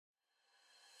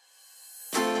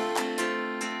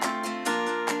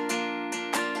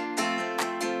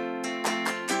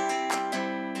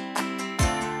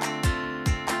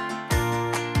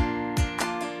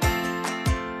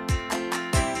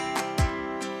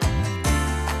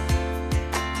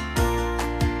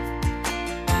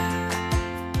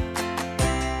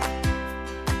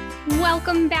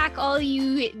Welcome back, all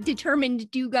you determined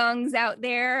dugongs out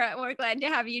there. We're glad to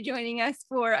have you joining us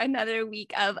for another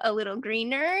week of A Little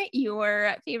Greener,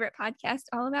 your favorite podcast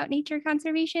all about nature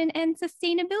conservation and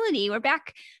sustainability. We're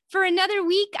back for another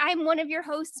week. I'm one of your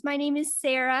hosts. My name is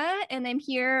Sarah, and I'm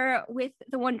here with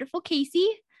the wonderful Casey.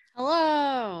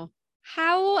 Hello.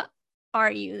 How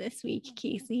are you this week,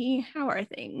 Casey? How are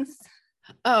things?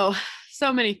 Oh,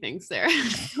 so many things there.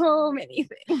 So many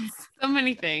things. So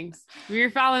many things. We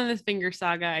were following this finger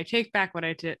saga. I take back what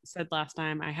I said last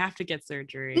time. I have to get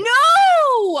surgery. No!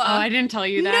 Oh, I didn't tell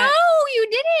you that. No, you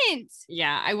didn't.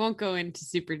 Yeah, I won't go into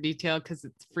super detail because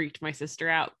it's freaked my sister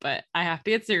out, but I have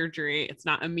to get surgery. It's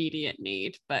not immediate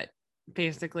need, but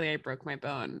basically I broke my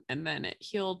bone and then it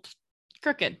healed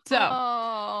crooked. So,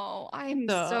 I'm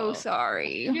so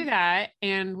sorry. Do that,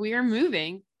 and we are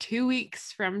moving 2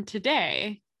 weeks from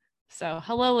today. So,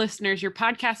 hello, listeners. Your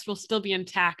podcast will still be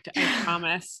intact, I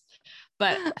promise.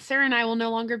 But Sarah and I will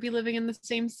no longer be living in the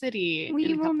same city.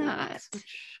 We will not, weeks,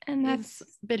 and that's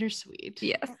bittersweet.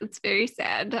 Yes, it's very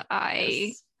sad.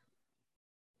 I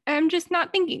am just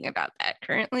not thinking about that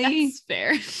currently. That's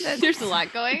fair. There's a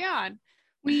lot going on.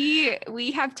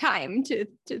 We have time to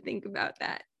think about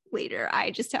that later.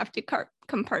 I just have to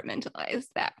compartmentalize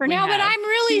that for now, but I'm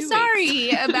really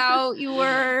sorry about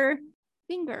your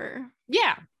finger.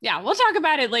 Yeah, we'll talk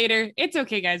about it later. It's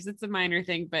okay, guys. It's a minor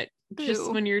thing, but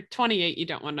just when you're 28, you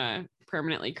don't want a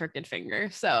permanently crooked finger,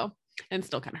 so, and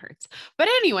still kind of hurts. But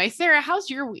anyway, Sarah, how's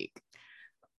your week?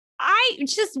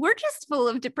 We're just full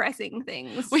of depressing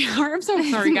things. We are. I'm so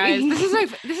sorry, guys.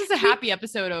 This is a happy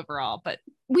episode overall, but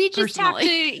we just have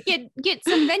to get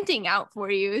some venting out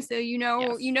for you, so you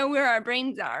know where our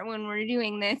brains are when we're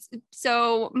doing this.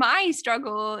 So my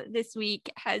struggle this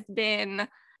week has been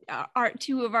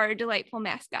two of our delightful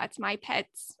mascots, my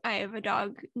pets. I have a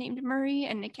dog named Murray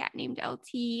and a cat named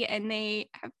LT, and they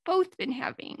have both been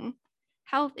having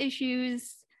health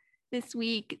issues this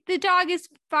week. The dog is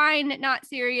fine, not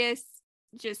serious,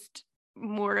 just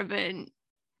more of an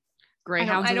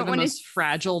greyhounds are the most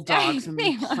fragile dogs on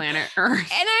planet Earth. And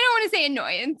I don't want to say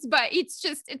annoyance, but it's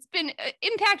been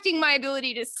impacting my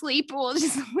ability to sleep. We'll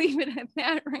just leave it at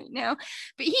that right now.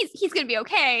 But he's going to be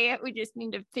okay. We just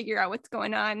need to figure out what's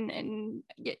going on and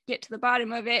get to the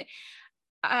bottom of it.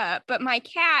 But my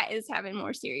cat is having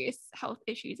more serious health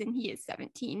issues, and he is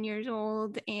 17 years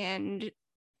old and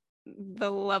the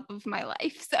love of my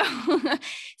life.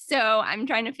 So I'm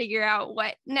trying to figure out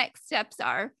what next steps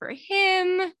are for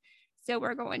him. So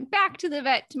we're going back to the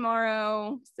vet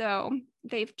tomorrow. So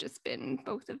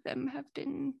both of them have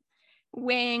been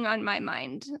weighing on my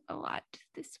mind a lot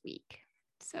this week.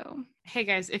 So, hey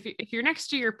guys, if you're next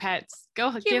to your pets,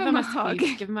 go give them a hug.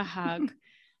 Give them a hug.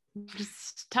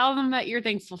 Just tell them that you're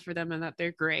thankful for them and that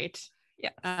they're great.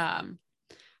 Yeah.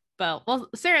 Well,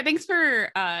 Sarah, thanks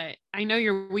for, I know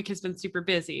your week has been super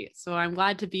busy, so I'm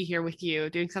glad to be here with you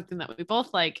doing something that we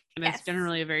both like, and it's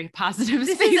generally a very positive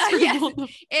space.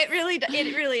 It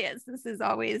really is. This is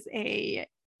always a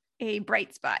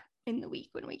bright spot in the week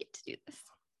when we get to do this.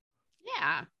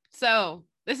 Yeah. So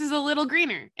this is A Little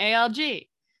Greener, ALG,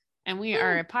 and we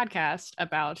are a podcast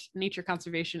about nature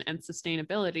conservation and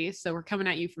sustainability. So we're coming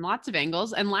at you from lots of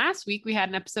angles. And last week we had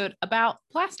an episode about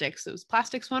plastics. It was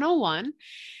Plastics 101.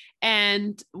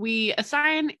 And we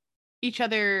assign each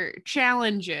other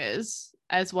challenges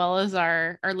as well as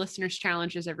our listeners'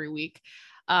 challenges every week.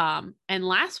 And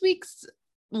last week's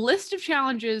list of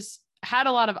challenges had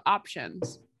a lot of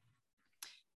options.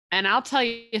 And I'll tell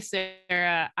you,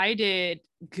 Sarah, I did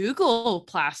Google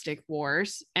Plastic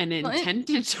Wars and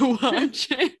intended to watch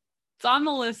it. It's on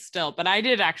the list still, but I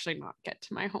did actually not get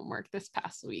to my homework this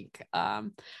past week.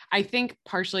 I think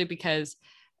partially because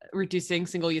reducing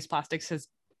single-use plastics has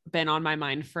been on my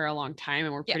mind for a long time,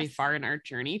 and we're pretty far in our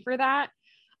journey for that.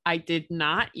 I did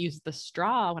not use the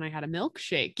straw when I had a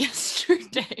milkshake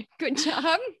yesterday. Good job.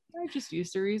 I just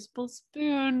used a reusable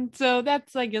spoon. So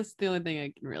that's, I guess, the only thing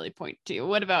I can really point to.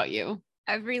 What about you?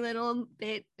 Every little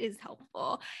bit is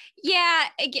helpful. Yeah,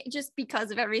 just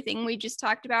because of everything we just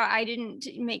talked about, I didn't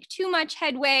make too much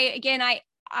headway. Again,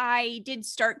 I did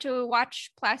start to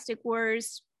watch Plastic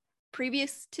Wars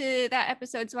previous to that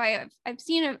episode, so I've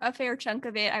seen a fair chunk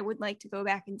of it. I would like to go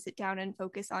back and sit down and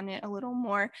focus on it a little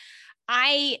more.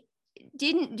 I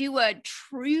didn't do a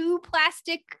true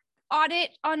plastic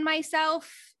audit on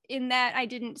myself in that I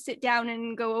didn't sit down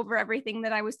and go over everything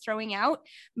that I was throwing out,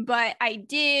 but I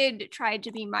did try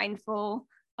to be mindful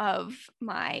of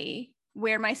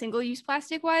where my single-use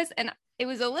plastic was, and it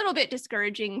was a little bit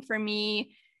discouraging for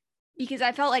me because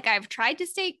I felt like I've tried to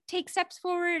take steps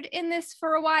forward in this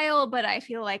for a while, but I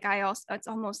feel like it's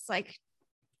almost like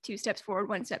two steps forward,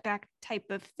 one step back type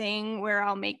of thing where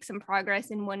I'll make some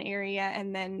progress in one area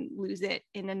and then lose it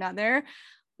in another.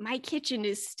 My kitchen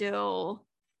is still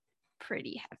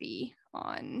pretty heavy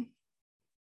on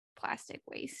plastic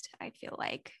waste, I feel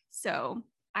like. So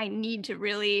I need to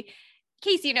really,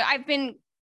 Casey, I've been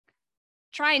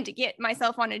trying to get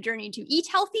myself on a journey to eat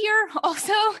healthier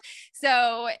also.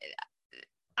 So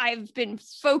I've been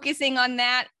focusing on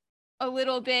that a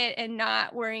little bit and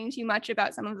not worrying too much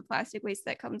about some of the plastic waste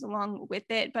that comes along with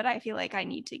it. But I feel like I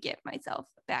need to get myself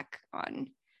back on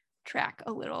track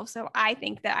a little. So I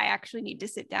think that I actually need to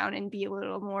sit down and be a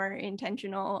little more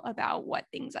intentional about what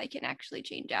things I can actually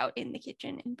change out in the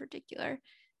kitchen in particular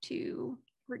to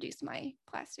reduce my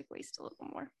plastic waste a little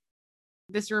more.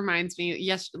 This reminds me,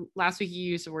 yes, last week you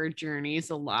used the word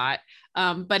journeys a lot,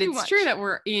 but it's true that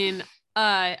we're in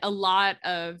a lot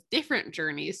of different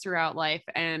journeys throughout life.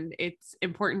 And it's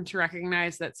important to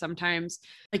recognize that sometimes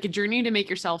like a journey to make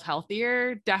yourself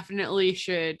healthier definitely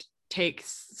should take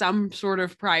some sort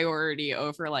of priority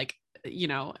over like,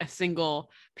 a single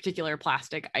particular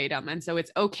plastic item. And so it's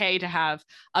okay to have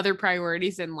other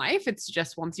priorities in life. It's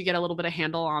just once you get a little bit of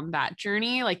handle on that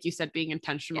journey, like you said, being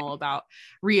intentional about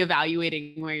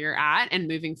reevaluating where you're at and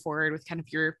moving forward with kind of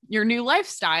your new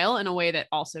lifestyle in a way that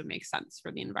also makes sense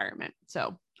for the environment.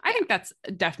 So I think that's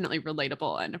definitely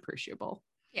relatable and appreciable.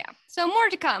 Yeah. So more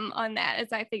to come on that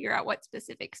as I figure out what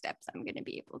specific steps I'm going to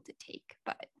be able to take,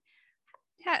 but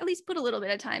at least put a little bit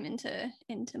of time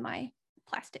into my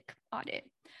plastic audit.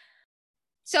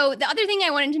 So the other thing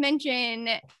I wanted to mention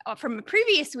from a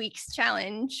previous week's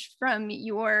challenge from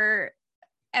your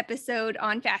episode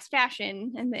on fast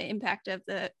fashion and the impact of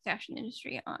the fashion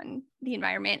industry on the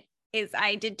environment is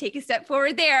I did take a step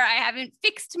forward there. I haven't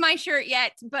fixed my shirt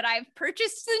yet, but I've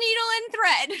purchased the needle and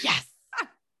thread. Yes.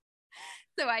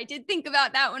 So I did think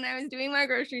about that when I was doing my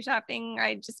grocery shopping.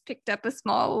 I just picked up a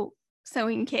small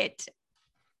sewing kit.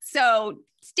 So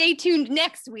stay tuned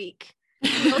next week.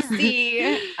 We'll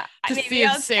see. To see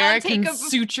if Sarah can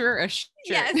suture a shirt.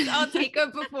 Yes, I'll take a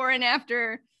before and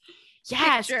after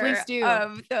picture please do.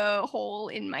 Of the hole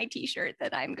in my t-shirt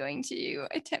that I'm going to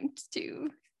attempt to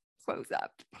close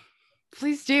up.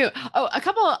 Please do. Oh, a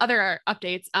couple of other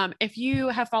updates. If you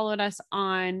have followed us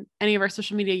on any of our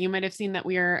social media, you might have seen that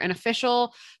we are an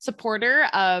official supporter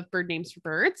of Bird Names for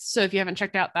Birds. So if you haven't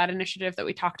checked out that initiative that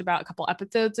we talked about a couple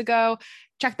episodes ago,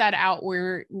 check that out.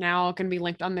 We're now going to be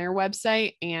linked on their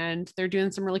website and they're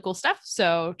doing some really cool stuff.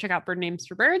 So check out Bird Names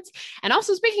for Birds. And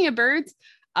also speaking of birds,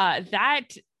 that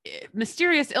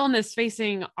mysterious illness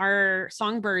facing our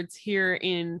songbirds here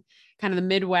in kind of the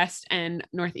Midwest and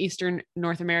Northeastern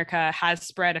North America has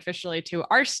spread officially to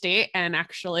our state and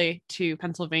actually to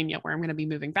Pennsylvania, where I'm going to be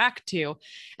moving back to.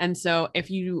 And so if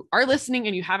you are listening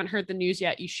and you haven't heard the news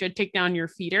yet, you should take down your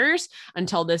feeders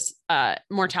until this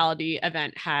mortality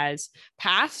event has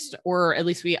passed, or at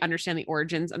least we understand the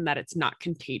origins and that it's not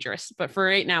contagious. But for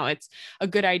right now, it's a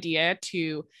good idea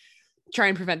to try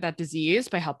and prevent that disease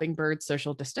by helping birds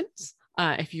social distance.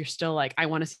 If you're still like, I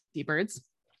want to see birds,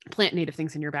 plant native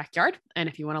things in your backyard. And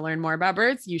if you want to learn more about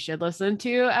birds, you should listen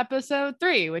to episode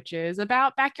 3, which is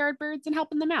about backyard birds and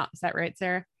helping them out. Is that right,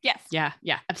 Sarah? Yes. Yeah.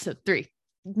 Episode 3.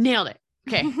 Nailed it.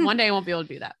 Okay. One day I won't be able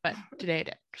to do that, but today I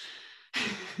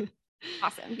did.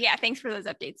 Awesome. Yeah. Thanks for those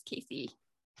updates, Casey.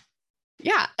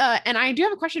 Yeah. And I do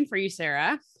have a question for you,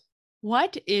 Sarah.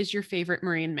 What is your favorite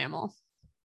marine mammal?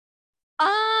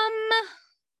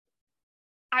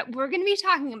 We're going to be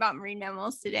talking about marine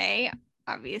mammals today.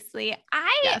 Obviously,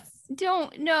 I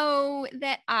don't know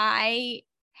that I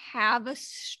have a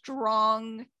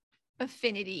strong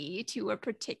affinity to a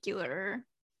particular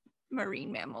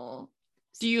marine mammal.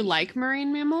 Do you like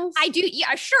marine mammals? I do.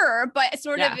 Yeah, sure. But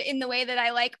sort of in the way that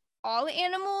I like all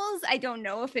animals. I don't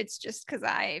know if it's just because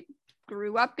I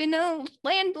grew up in a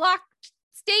landlocked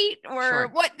state or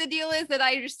what the deal is that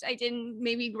I didn't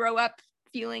maybe grow up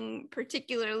feeling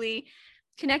particularly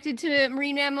connected to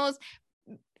marine mammals.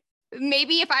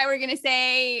 Maybe if I were going to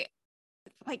say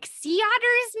like sea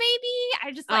otters, maybe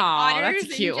I just like otters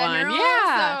that's a cute in general. One.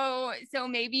 Yeah. So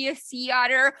maybe a sea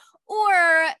otter,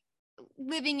 or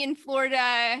living in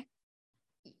Florida,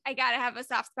 I got to have a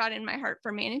soft spot in my heart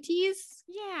for manatees.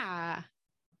 Yeah.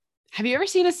 Have you ever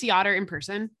seen a sea otter in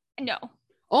person? No.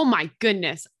 Oh my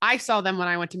goodness. I saw them when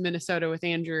I went to Minnesota with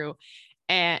Andrew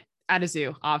at a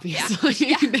zoo, obviously.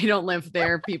 Yeah. They don't live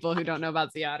there, people who don't know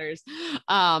about sea otters.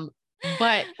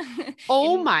 But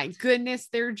oh my goodness,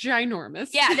 they're ginormous.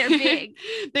 Yeah, they're big.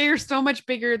 They are so much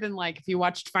bigger than like if you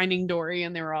watched Finding Dory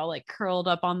and they were all like curled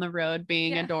up on the road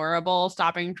being adorable,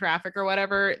 stopping traffic or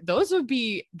whatever. Those would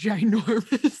be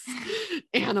ginormous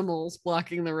animals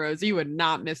blocking the roads. You would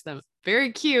not miss them.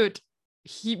 Very cute,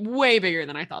 way bigger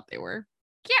than I thought they were.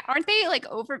 Yeah, aren't they like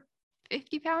over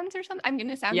 50 pounds or something? I'm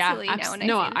gonna sound silly now when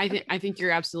I say this. I think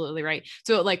you're absolutely right.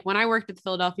 So like when I worked at the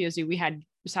Philadelphia Zoo, we had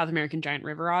South American giant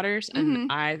river otters,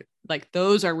 and I like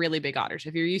those are really big otters.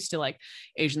 If you're used to like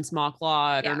Asian small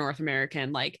clawed or North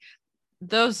American, like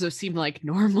those seem like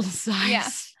normal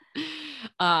size.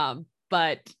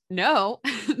 But no,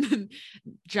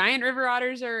 giant river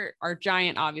otters are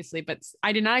giant, obviously, but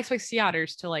I did not expect sea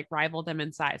otters to like rival them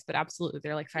in size, but absolutely.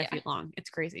 They're like 5 feet long. It's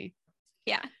crazy.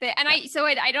 Yeah.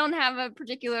 I don't have a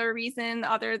particular reason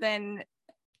other than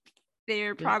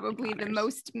they're probably the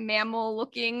most mammal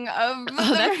looking of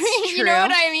that's true. You know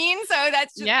what I mean? So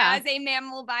that's just as a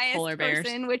mammal biased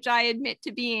person, which I admit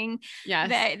to being,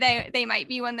 they might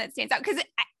be one that stands out. Because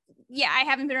I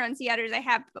haven't been around sea otters. I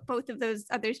have both of those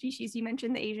other species you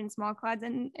mentioned, the Asian small claws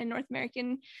and North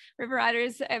American river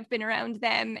otters. I've been around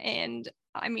them, and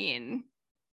I mean,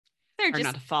 they're just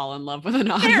not to fall in love with an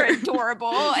otter. They're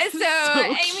adorable. I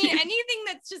mean, anything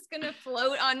that's just gonna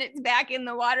float on its back in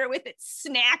the water with its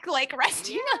snack like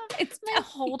resting on its back.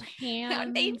 Hold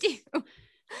hands. They do.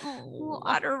 Little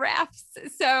otter rafts.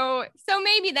 So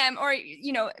maybe them, or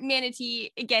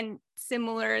manatee, again,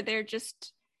 similar. They're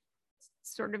just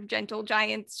sort of gentle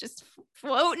giants just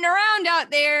floating around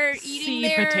out there eating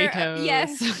their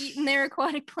potatoes. Eating their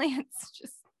aquatic plants,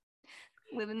 just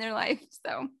living their life.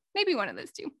 So maybe one of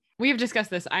those two. We have discussed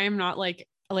this. I am not like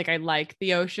I like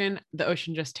the ocean. The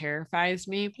ocean just terrifies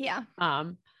me. Yeah.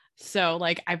 So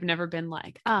like I've never been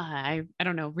like, I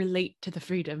don't know, relate to the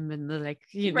freedom and the like,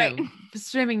 know,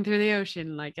 swimming through the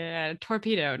ocean like a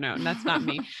torpedo. No, that's not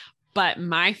me. But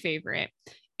my favorite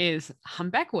is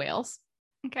humpback whales.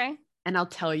 Okay. And I'll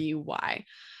tell you why.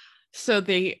 So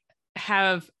they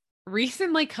have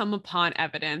recently come upon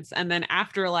evidence, and then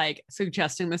after like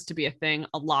suggesting this to be a thing,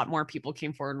 a lot more people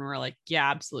came forward and were like,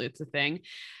 yeah, absolutely, it's a thing,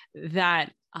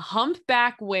 that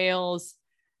humpback whales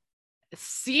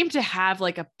seem to have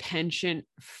like a penchant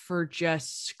for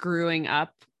just screwing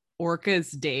up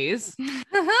orcas' days.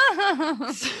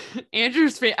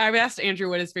 I asked Andrew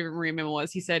what his favorite marine mammal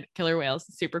was. He said killer whales,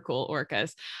 super cool,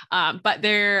 orcas. But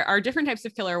there are different types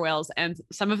of killer whales, and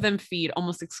some of them feed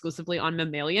almost exclusively on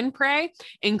mammalian prey,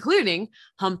 including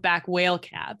humpback whale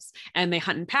calves. And they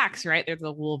hunt in packs, right? They're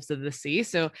the wolves of the sea.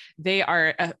 So they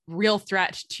are a real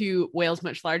threat to whales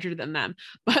much larger than them.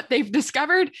 But they've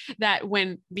discovered that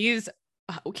when these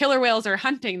killer whales are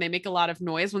hunting, they make a lot of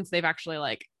noise once they've actually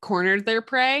like cornered their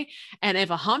prey. And if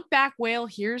a humpback whale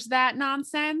hears that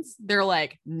nonsense, they're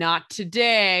like, not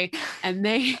today. And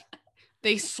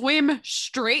they swim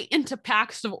straight into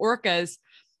packs of orcas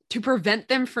to prevent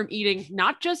them from eating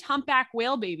not just humpback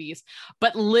whale babies,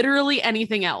 but literally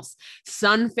anything else.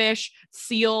 Sunfish,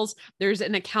 seals. There's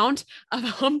an account of a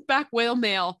humpback whale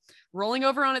male rolling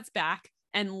over on its back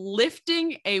and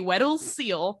lifting a Weddell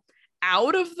seal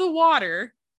out of the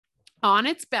water on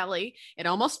its belly. It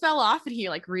almost fell off, and he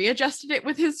like readjusted it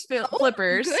with his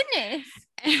flippers. Goodness.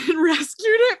 And rescued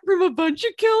it from a bunch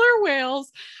of killer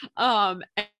whales,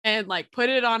 and like put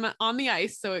it on the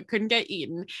ice so it couldn't get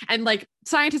eaten. And like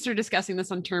scientists are discussing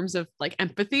this on terms of like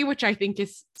empathy, which I think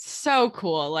is so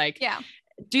cool. Like,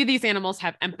 do these animals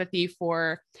have empathy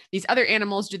for these other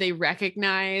animals? Do they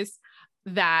recognize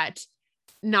that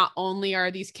not only are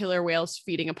these killer whales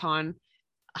feeding upon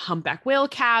humpback whale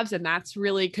calves, and that's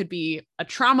really could be a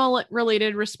trauma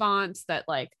related response, that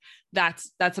like that's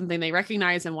something they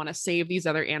recognize and want to save these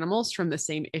other animals from the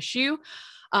same issue.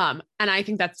 And I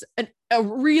think that's a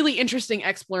really interesting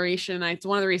exploration. It's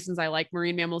one of the reasons I like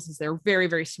marine mammals, is they're very,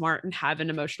 very smart and have an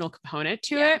emotional component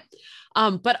to it.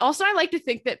 But also I like to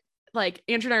think that, like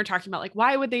Andrew and I are talking about, like,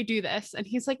 why would they do this? And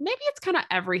he's like, maybe it's kind of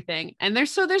everything. And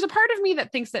there's a part of me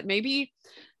that thinks that maybe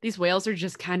these whales are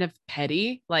just kind of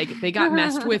petty. Like they got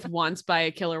messed with once by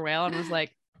a killer whale and was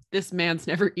like, this man's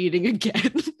never eating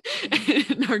again.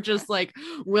 And are just like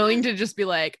willing to just be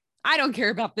like, I don't care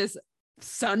about this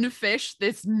sunfish,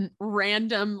 this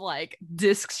random like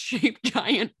disc-shaped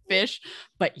giant fish,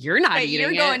 but you're not eating it.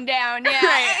 You're going down. Yeah.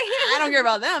 Right. I don't care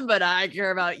about them, but I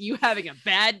care about you having a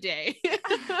bad day.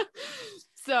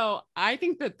 So I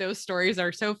think that those stories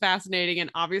are so fascinating.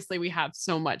 And obviously we have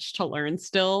so much to learn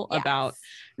still about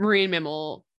marine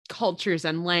mammal cultures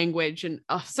and language, and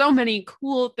so many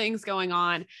cool things going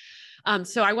on.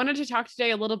 So I wanted to talk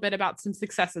today a little bit about some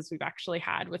successes we've actually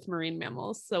had with marine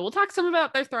mammals. So we'll talk some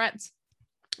about their threats,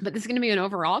 but this is going to be an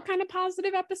overall kind of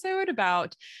positive episode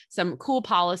about some cool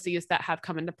policies that have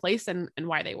come into place and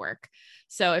why they work.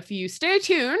 So if you stay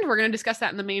tuned, we're going to discuss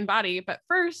that in the main body. But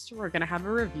first, we're going to have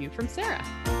a review from Sarah.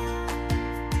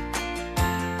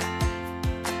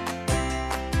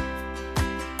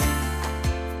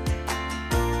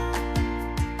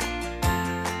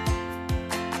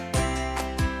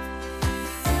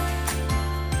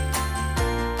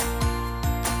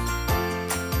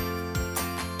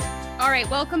 right,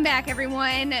 welcome back,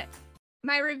 everyone.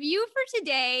 My review for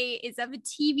today is of a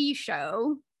TV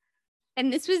show,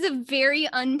 and this was a very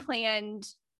unplanned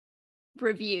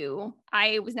review.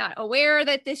 I was not aware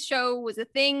that this show was a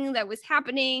thing that was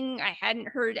happening. I hadn't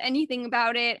heard anything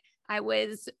about it. I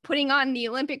was putting on the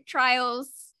Olympic trials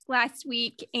last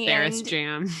week, and Sarah's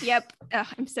jam. Yep.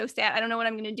 I'm so sad. I don't know what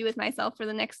I'm going to do with myself for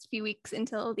the next few weeks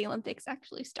until the Olympics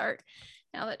actually start,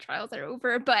 now that trials are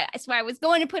over. But so I was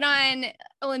going to put on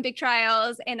Olympic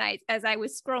trials, and as I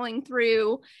was scrolling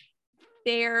through,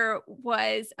 there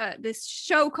was this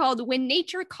show called When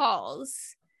Nature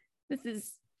Calls. This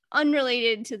is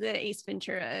unrelated to the Ace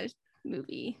Ventura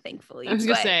movie, thankfully. I was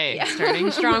gonna say, yeah. Starting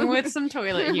strong with some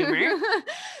toilet humor.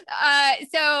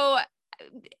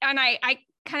 And I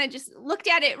kind of just looked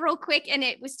at it real quick, and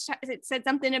it said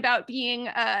something about being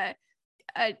a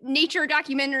nature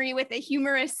documentary with a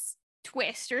humorous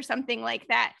twist or something like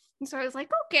that. And so I was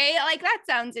like, okay, like that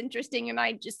sounds interesting. And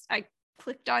I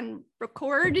clicked on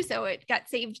record, so it got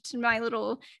saved to my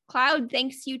little cloud,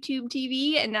 thanks YouTube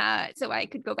TV, and so I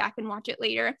could go back and watch it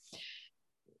later.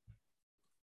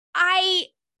 I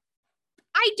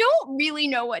don't really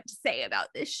know what to say about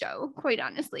this show, quite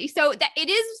honestly. So that it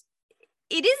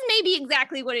is maybe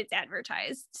exactly what it's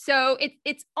advertised. So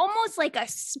it's almost like a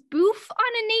spoof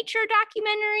on a nature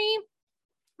documentary.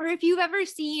 Or if you've ever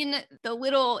seen the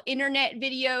little internet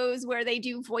videos where they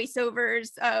do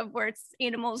voiceovers of where it's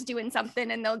animals doing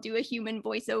something and they'll do a human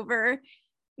voiceover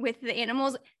with the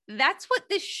animals, that's what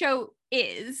this show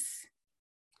is.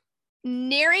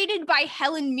 Narrated by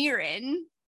Helen Mirren,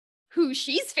 who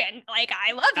she's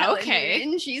I love Helen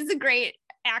Mirren. She's a great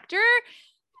actor.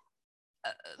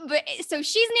 But so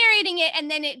she's narrating it, and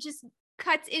then it just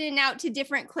cuts in and out to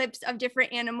different clips of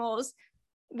different animals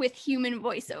with human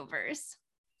voiceovers.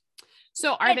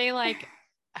 So are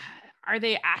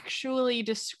they actually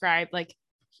described, like,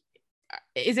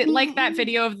 is it like that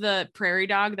video of the prairie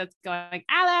dog that's going,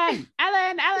 Alan?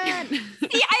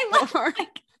 See, I love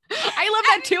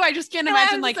that too. I just can't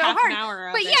imagine like so half hard. An hour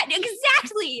of but it. Yeah,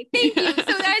 exactly. Thank you.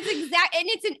 So that's exact, and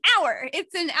it's an hour.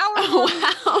 It's an hour. Oh,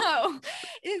 wow.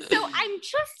 So I'm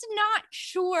just not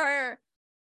sure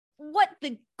what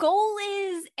the goal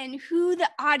is and who the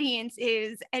audience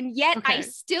is, and yet I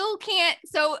still can't.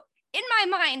 So in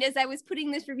my mind, as I was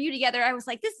putting this review together, I was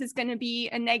like, this is going to be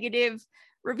a negative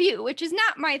review, which is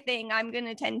not my thing. I'm going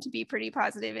to tend to be pretty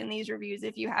positive in these reviews.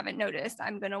 If you haven't noticed,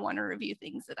 I'm going to want to review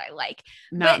things that I like.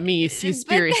 Not me.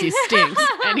 Seaspiracy stinks.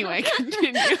 Anyway,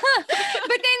 continue. But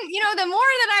then, the more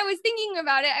that I was thinking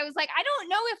about it, I was like, I don't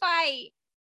know if I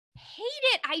hate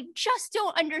it. I just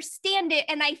don't understand it.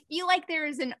 And I feel like there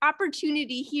is an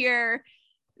opportunity here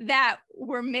that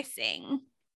we're missing.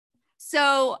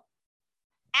 So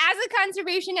as a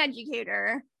conservation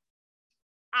educator,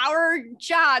 our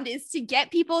job is to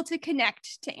get people to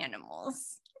connect to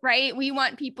animals, right? We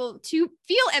want people to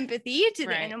feel empathy to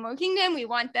the animal kingdom. We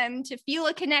want them to feel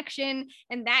a connection,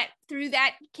 and that through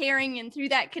that caring and through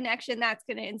that connection, that's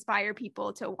going to inspire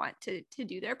people to want to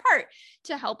do their part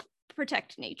to help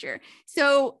protect nature.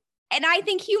 So, and I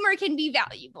think humor can be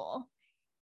valuable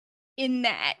in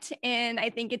that. And I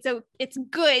think it's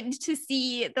good to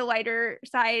see the lighter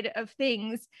side of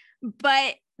things,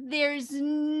 but there's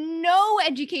no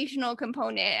educational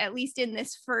component, at least in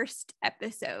this first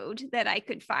episode, that I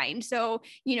could find. So,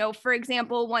 for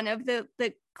example, one of the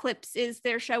clips is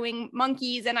they're showing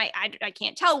monkeys, and I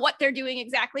can't tell what they're doing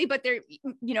exactly, but they're,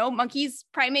 monkeys,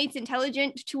 primates,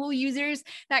 intelligent tool users,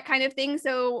 that kind of thing.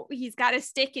 So he's got a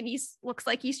stick and looks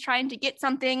like he's trying to get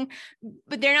something,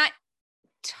 but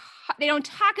they don't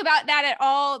talk about that at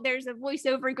all. There's a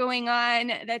voiceover going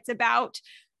on that's about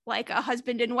like a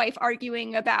husband and wife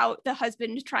arguing about the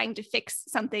husband trying to fix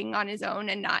something on his own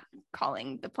and not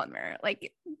calling the plumber,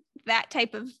 like that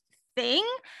type of thing.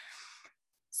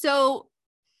 So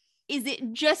is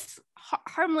it just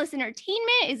harmless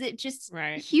entertainment? Is it just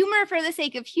humor for the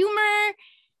sake of humor?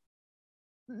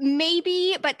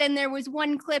 Maybe, but then there was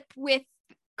one clip with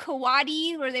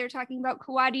Kawadi where they were talking about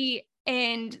Kawadi,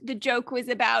 and the joke was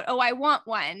about, oh, I want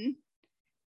one.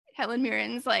 Helen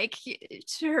Mirren's like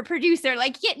to her producer,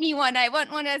 like, get me one. I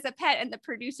want one as a pet. And the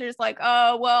producer's like,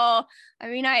 oh, well, I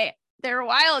mean, they're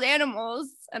wild animals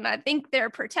and I think they're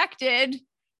protected.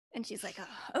 And she's like,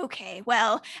 oh, okay,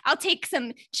 well, I'll take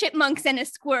some chipmunks and a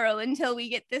squirrel until we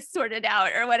get this sorted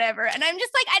out or whatever. And I'm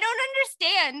just like,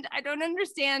 I don't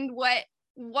understand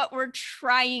what we're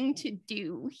trying to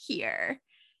do here.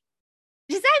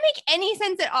 Does that make any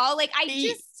sense at all? Like,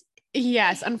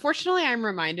 yes, unfortunately, I'm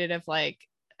reminded of like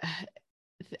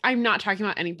I'm not talking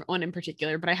about anyone in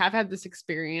particular, but I have had this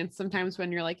experience sometimes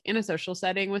when you're like in a social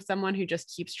setting with someone who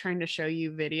just keeps trying to show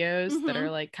you videos that are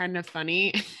like kind of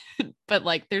funny, but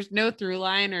like there's no through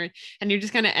line, and you're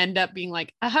just going to end up being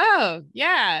like, oh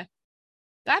yeah,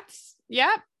 that's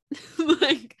yep.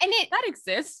 Like, and that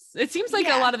exists. It seems like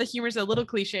a lot of the humor is a little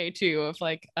cliche too, of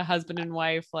like a husband and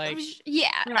wife, like, you're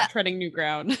not treading new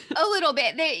ground. A little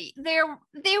bit. There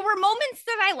were moments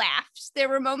that I laughed. There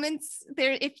were moments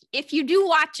there, if you do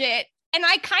watch it, and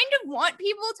I kind of want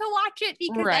people to watch it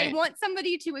because I want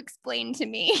somebody to explain to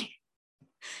me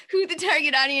who the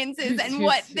target audience is and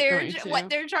what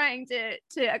they're trying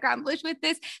to accomplish with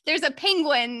this. There's a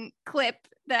penguin clip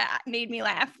that made me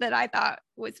laugh that I thought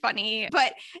was funny,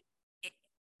 but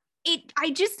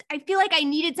I feel like I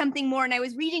needed something more. And I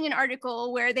was reading an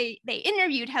article where they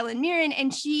interviewed Helen Mirren,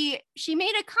 and she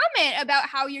made a comment about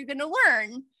how you're going to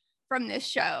learn from this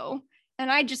show. And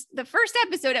the first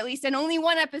episode, at least, and only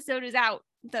one episode is out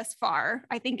thus far.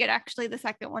 I think the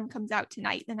second one comes out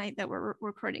tonight, the night that we're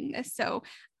recording this. So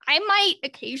I might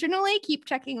occasionally keep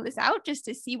checking this out just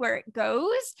to see where it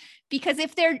goes, because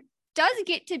if there does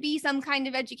get to be some kind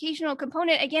of educational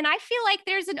component, again, I feel like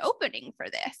there's an opening for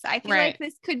this. I feel like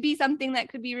this could be something that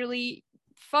could be really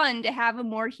fun to have a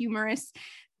more humorous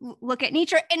look at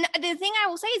nature. And the thing I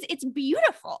will say is it's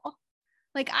beautiful.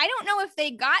 Like, I don't know if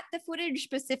they got the footage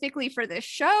specifically for this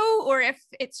show, or if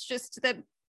it's just the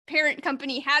parent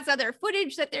company has other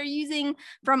footage that they're using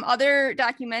from other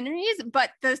documentaries,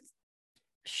 but the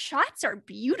shots are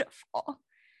beautiful.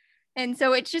 And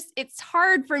so it's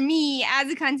hard for me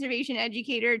as a conservation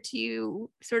educator to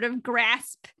sort of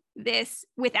grasp this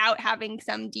without having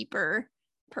some deeper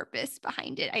purpose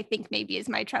behind it, I think maybe is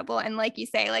my trouble. And like you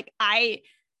say, like, I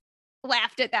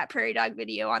laughed at that prairie dog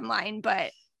video online,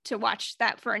 but to watch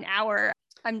that for an hour,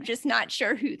 I'm just not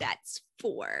sure who that's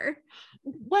for.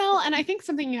 Well, and I think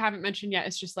something you haven't mentioned yet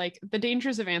is just like the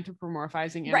dangers of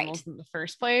anthropomorphizing animals in the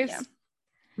first place. Yeah.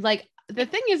 Like, the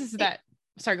thing is that,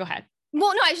 sorry, go ahead.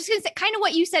 Well, no, I was just going to say kind of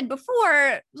what you said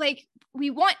before, like, we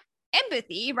want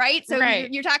empathy, right? So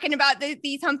you're talking about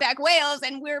these humpback whales,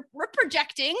 and we're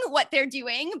projecting what they're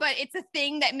doing, but it's a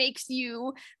thing that makes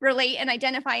you relate and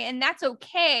identify, and that's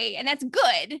okay, and that's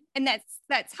good, and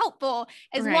that's helpful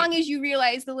as long as you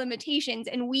realize the limitations.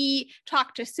 And we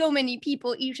talk to so many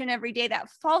people each and every day that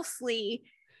falsely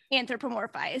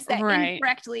anthropomorphize, that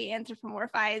incorrectly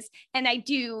anthropomorphize. And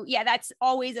that's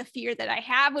always a fear that I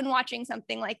have when watching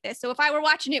something like this. So if I were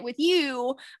watching it with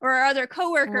you or our other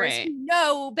coworkers who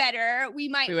know better,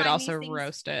 we would also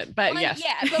roast it, but funny.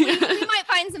 But we might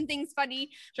find some things funny.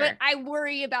 But I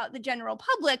worry about the general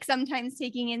public sometimes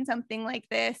taking in something like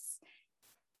this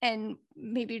and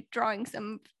maybe drawing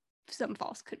some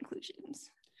false conclusions.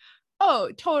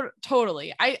 Oh,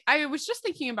 totally. I was just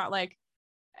thinking about like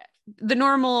the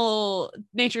normal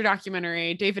nature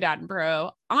documentary, David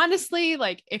Attenborough. Honestly,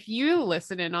 like, if you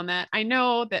listen in on that, I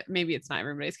know that maybe it's not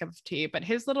everybody's cup of tea, but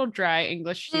his little dry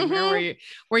English humor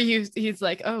where he's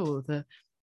like, oh, the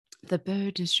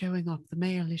bird is showing off, the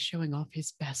male is showing off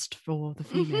his best for the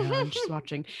female, and she's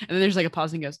watching. And then there's like a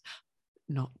pause and he goes,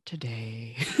 not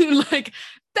today. Like,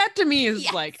 that to me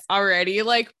is like already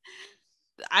like,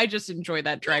 I just enjoy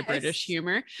that dry British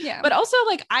humor. Yeah. But also,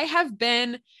 like, I have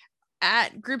been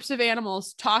at groups of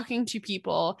animals talking to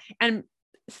people and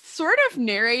sort of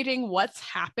narrating what's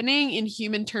happening in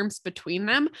human terms between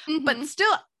them, but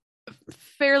still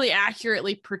fairly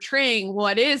accurately portraying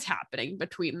what is happening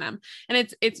between them.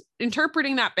 And it's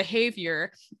interpreting that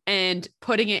behavior and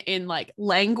putting it in like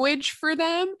language for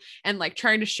them and like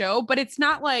trying to show, but it's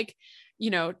not like, you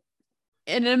know,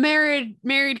 in a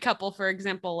married couple, for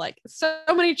example, like so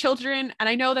many children, and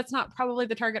I know that's not probably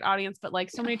the target audience, but like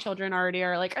so many children already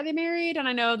are like, are they married? And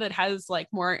I know that has like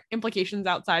more implications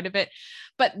outside of it,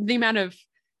 but the amount of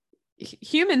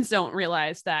humans don't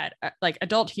realize that, like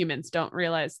adult humans don't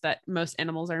realize that most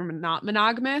animals are not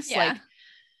monogamous. Like,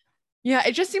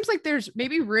 it just seems like there's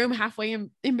maybe room halfway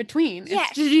in between.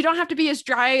 Yes. You don't have to be as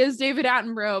dry as David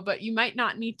Attenborough, but you might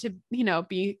not need to, you know,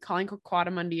 be calling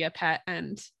Quadamundi a pet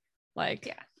and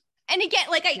like, and again,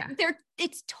 like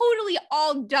it's totally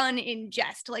all done in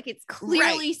jest. Like, it's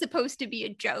clearly supposed to be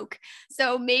a joke.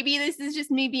 So maybe this is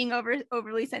just me being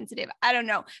overly sensitive. I don't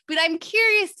know, but I'm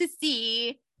curious to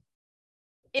see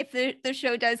if the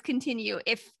show does continue,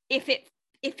 if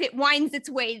it winds its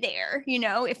way there, you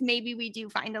know, if maybe we do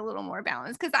find a little more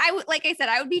balance. Because I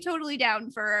would be totally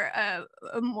down for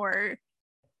a more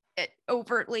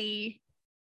overtly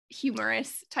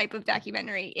humorous type of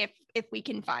documentary if we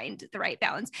can find the right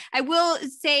balance. I will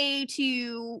say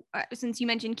to since you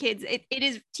mentioned kids, it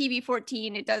is TV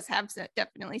 14. It does have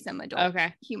definitely some adult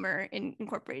humor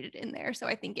incorporated in there. So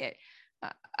I think it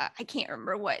I can't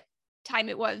remember what time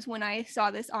it was when I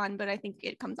saw this on, but I think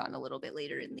it comes on a little bit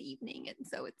later in the evening, and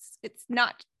so it's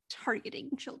not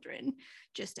targeting children,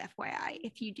 just FYI,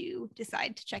 if you do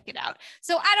decide to check it out.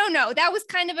 So I don't know, that was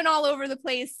kind of an all over the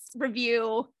place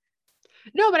review.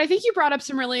 No, but I think you brought up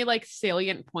some really like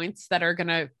salient points that are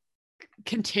gonna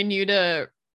continue to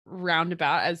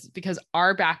roundabout, as because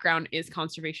our background is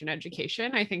conservation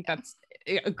education. I think that's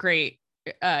a great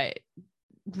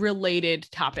related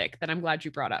topic that I'm glad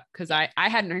you brought up, because I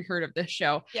hadn't heard of this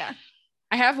show. Yeah,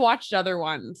 I have watched other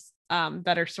ones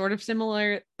that are sort of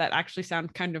similar that actually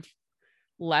sound kind of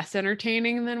less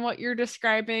entertaining than what you're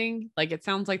describing. Like, it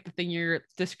sounds like the thing you're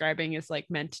describing is like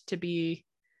meant to be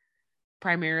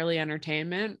primarily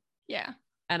entertainment. Yeah.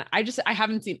 And I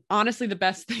haven't seen, honestly, the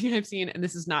best thing I've seen, and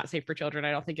this is not safe for children,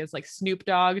 I don't think, is like Snoop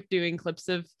Dogg doing clips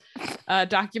of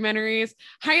documentaries.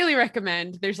 Highly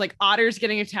recommend. There's like otters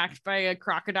getting attacked by a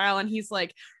crocodile and he's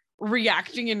like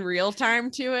reacting in real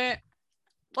time to it.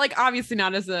 Like, obviously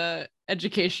not as a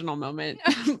educational moment,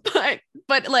 but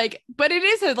it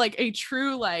is a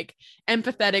true like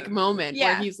empathetic moment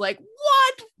where he's like,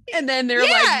 what? And then they're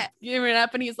like giving it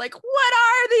up and he's like, what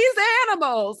are these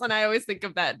animals? And I always think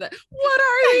of that what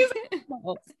are these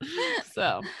animals?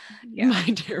 So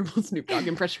my terrible Snoop Dogg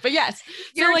impression, but yes,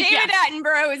 your David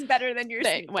Attenborough is better than your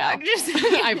Snoop Dogg.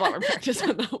 I have a lot of practice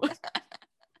on that one.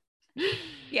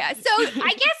 Yeah, so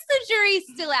I guess the jury's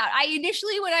still out.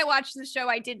 Initially, when I watched the show,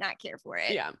 I did not care for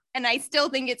it. Yeah. And I still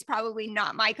think it's probably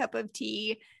not my cup of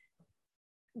tea.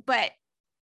 But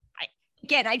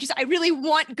I really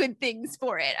want good things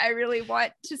for it. I really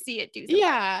want to see it do something.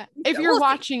 Yeah. If you're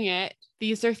watching it,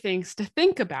 these are things to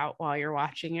think about while you're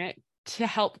watching it to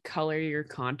help color your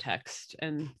context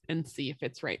and see if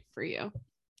it's right for you.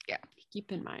 Yeah.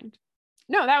 Keep in mind.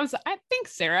 No,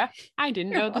 thanks, Sarah. I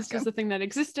didn't know this was a thing that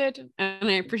existed, and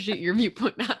I appreciate your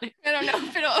viewpoint on it. I don't know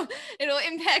if it'll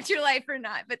impact your life or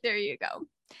not, but there you go.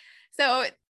 So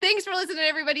thanks for listening,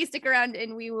 everybody. Stick around,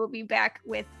 and we will be back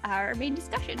with our main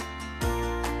discussion.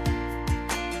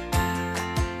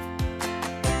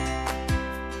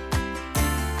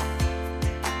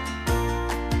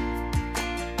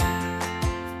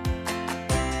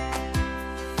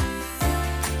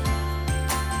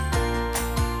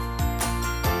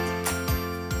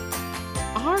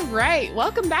 All right.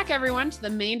 Welcome back, everyone, to the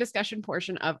main discussion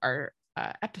portion of our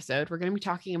episode. We're going to be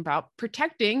talking about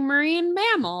protecting marine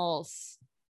mammals.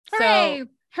 Hooray! So,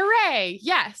 hooray.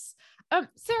 Yes.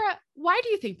 Sarah, why do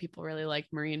you think people really like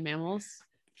marine mammals?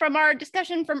 From our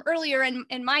discussion from earlier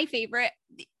and my favorite,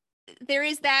 there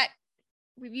is that,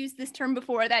 we've used this term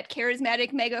before, that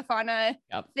charismatic megafauna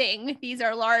thing. These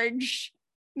are large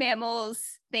mammals.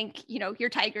 Think, your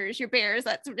tigers, your bears,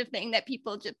 that sort of thing that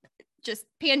people just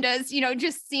pandas,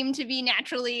 just seem to be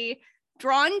naturally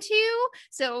drawn to.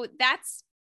 So that's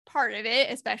part of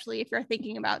it, especially if you're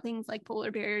thinking about things like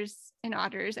polar bears and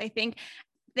otters. I think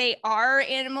they are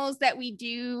animals that we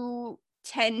do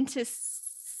tend to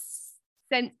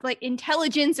sense like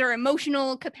intelligence or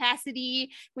emotional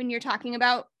capacity when you're talking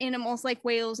about animals like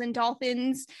whales and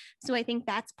dolphins. So I think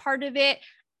that's part of it.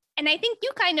 And I think you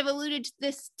kind of alluded to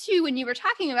this too when you were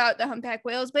talking about the humpback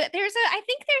whales, but I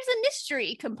think there's a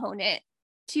mystery component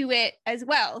to it as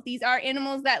well. These are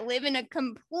animals that live in a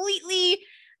completely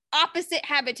opposite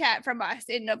habitat from us,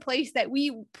 in places that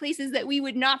we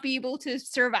would not be able to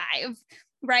survive,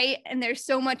 right? And there's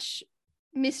so much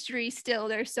mystery still.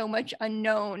 There's so much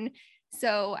unknown.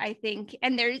 So I think,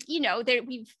 and there's,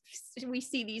 we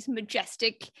see these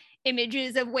majestic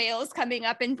images of whales coming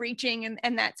up and breaching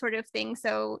and that sort of thing.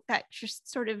 So that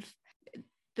just sort of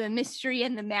the mystery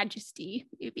and the majesty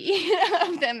maybe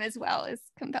of them as well is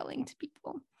compelling to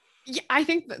people. Yeah, I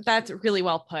think that's really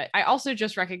well put. I also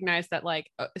just recognized that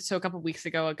so a couple of weeks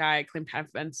ago, a guy claimed to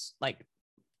have been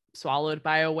swallowed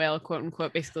by a whale, quote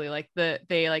unquote, basically I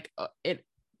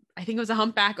think it was a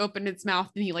humpback opened its mouth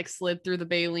and he slid through the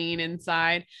baleen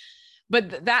inside.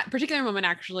 But that particular moment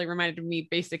actually reminded me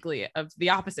basically of the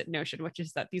opposite notion, which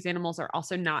is that these animals are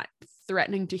also not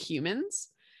threatening to humans.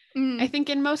 I think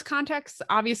in most contexts,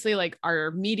 obviously,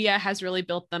 our media has really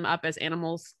built them up as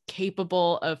animals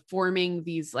capable of forming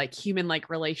these human-like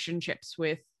relationships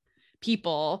with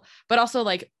people. But also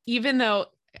even though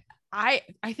I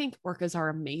think orcas are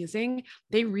amazing,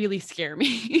 they really scare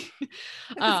me.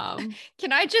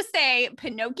 Can I just say,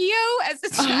 Pinocchio as a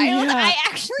child, I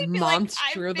actually feel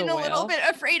I've been a little bit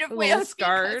afraid of whales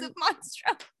because of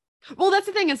Monstro. Well, that's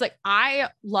the thing is like, I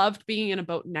loved being in a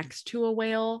boat next to a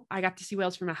whale. I got to see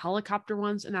whales from a helicopter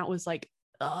once. And that was like,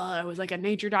 it was like a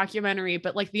nature documentary,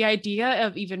 but like the idea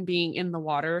of even being in the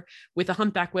water with a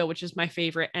humpback whale, which is my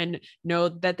favorite, and know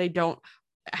that they don't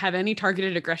have any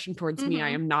targeted aggression towards me. I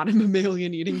am not a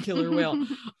mammalian eating killer whale.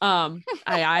 I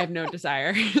have no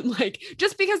desire, like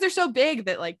just because they're so big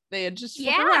that like they just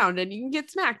flip around and you can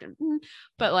get smacked.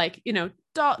 But like, you know,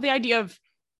 the idea of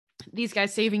these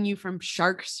guys saving you from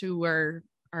sharks who are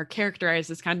characterized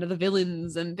as kind of the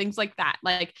villains and things like that.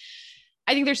 Like,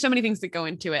 I think there's so many things that go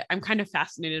into it. I'm kind of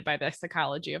fascinated by the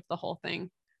psychology of the whole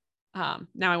thing.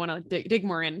 Now I want to dig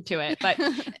more into it, but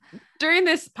during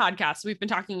this podcast, we've been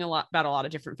talking about a lot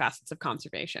of different facets of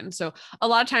conservation. So a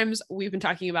lot of times we've been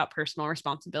talking about personal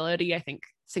responsibility. I think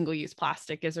single-use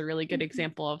plastic is a really good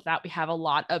example of that. We have a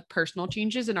lot of personal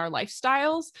changes in our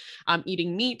lifestyles,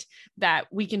 eating meat that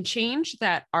we can change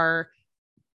that are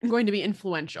going to be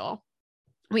influential.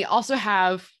 We also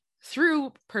have,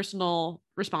 through personal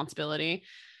responsibility,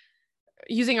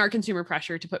 using our consumer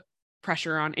pressure to put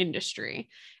pressure on industry.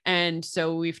 And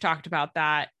so we've talked about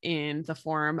that in the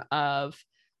form of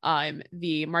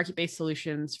the market-based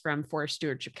solutions from Forest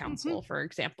Stewardship Council, for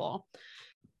example.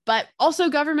 But also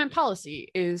government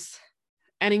policy is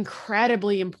an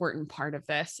incredibly important part of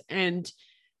this. And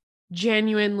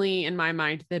genuinely, in my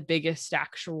mind, the biggest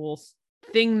actual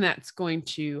thing that's going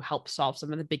to help solve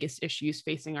some of the biggest issues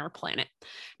facing our planet.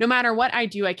 No matter what I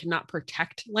do, I cannot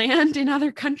protect land in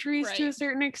other countries to a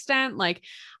certain extent. Like,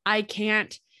 I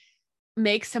can't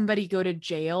make somebody go to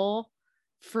jail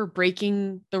for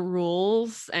breaking the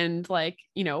rules and like,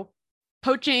 you know,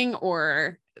 poaching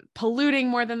or polluting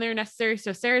more than they're necessary.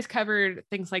 So Sarah's covered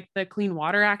things like the Clean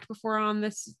Water Act before on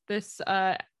this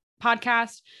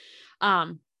podcast.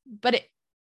 But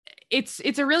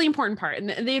it's a really important part.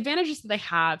 And the advantages that they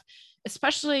have,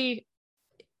 especially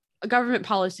government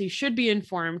policy, should be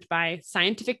informed by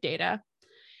scientific data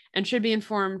and should be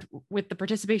informed with the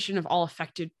participation of all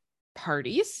affected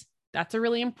parties. That's a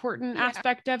really important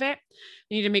aspect of it.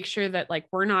 We need to make sure that like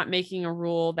we're not making a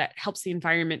rule that helps the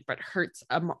environment but hurts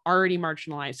an already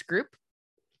marginalized group.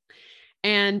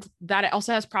 And that it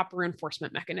also has proper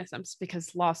enforcement mechanisms,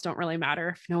 because laws don't really matter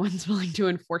if no one's willing to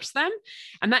enforce them.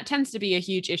 And that tends to be a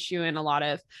huge issue in a lot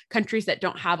of countries that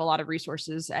don't have a lot of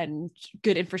resources and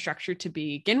good infrastructure to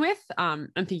begin with.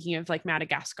 I'm thinking of like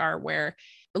Madagascar, where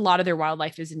a lot of their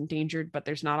wildlife is endangered, but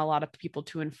there's not a lot of people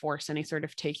to enforce any sort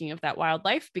of taking of that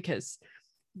wildlife because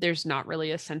there's not really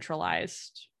a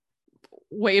centralized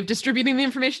way of distributing the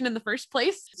information in the first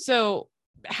place. So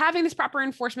having this proper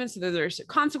enforcement so that there's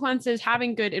consequences,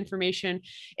 having good information,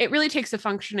 it really takes a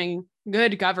functioning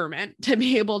good government to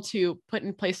be able to put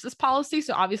in place this policy.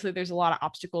 So obviously there's a lot of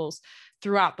obstacles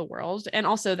throughout the world. And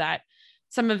also that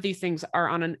some of these things are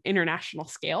on an international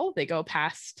scale. They go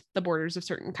past the borders of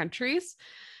certain countries.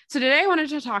 So today I wanted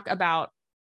to talk about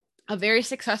a very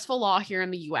successful law here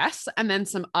in the US, and then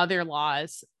some other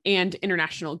laws and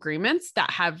international agreements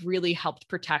that have really helped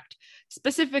protect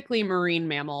specifically marine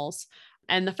mammals.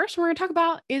 And the first one we're going to talk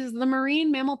about is the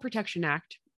Marine Mammal Protection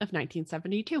Act of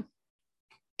 1972.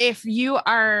 If you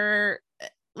are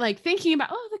like thinking about,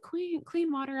 the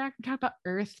Clean Water Act, we talked about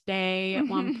Earth Day at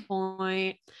one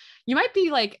point, you might be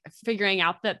like figuring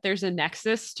out that there's a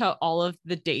nexus to all of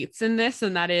the dates in this,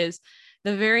 and that is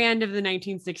the very end of the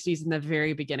 1960s and the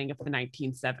very beginning of the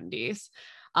 1970s.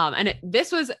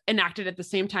 This was enacted at the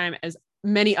same time as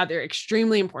many other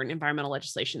extremely important environmental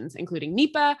legislations, including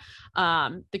NEPA,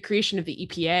 the creation of the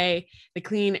EPA, the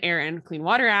Clean Air and Clean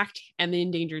Water Act, and the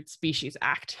Endangered Species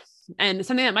Act. And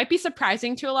something that might be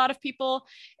surprising to a lot of people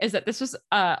is that this was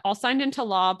all signed into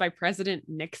law by President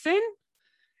Nixon.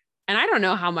 And I don't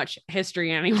know how much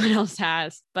history anyone else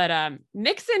has, but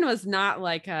Nixon was not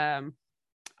like a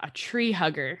tree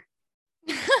hugger.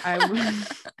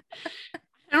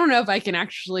 I don't know if I can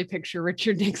actually picture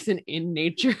Richard Nixon in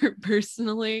nature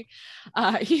personally.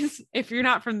 He's, if you're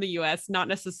not from the US, not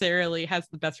necessarily has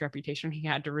the best reputation. He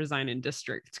had to resign in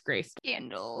disgrace.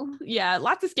 Scandal. Yeah,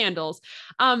 lots of scandals.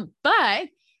 But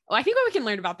I think what we can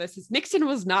learn about this is Nixon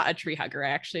was not a tree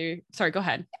hugger. Sorry, go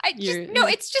ahead.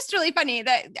 It's just really funny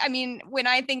that, I mean, when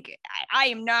I think, I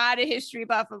am not a history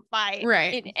buff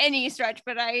in any stretch,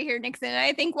 but I hear Nixon and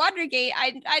I think Watergate.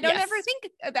 I don't ever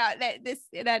think about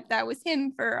that was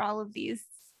him for all of these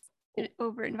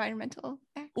over environmental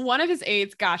acts. One of his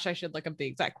aides, gosh, I should look up the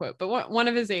exact quote, but one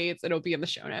of his aides, it'll be in the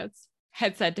show notes,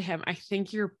 had said to him, I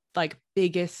think your like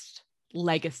biggest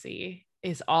legacy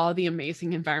is all the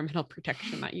amazing environmental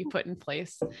protection that you put in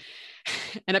place.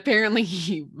 And apparently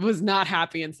he was not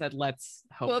happy and said, let's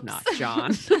hope not,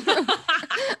 John.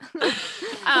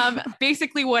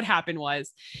 Basically what happened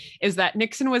is that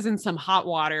Nixon was in some hot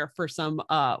water for some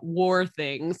war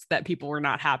things that people were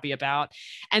not happy about.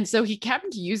 And so he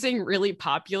kept using really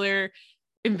popular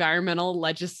environmental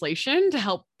legislation to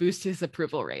help boost his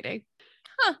approval rating.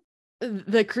 Huh.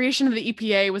 The creation of the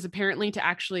EPA was apparently to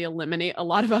actually eliminate a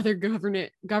lot of other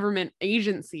government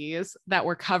agencies that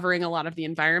were covering a lot of the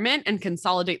environment and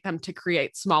consolidate them to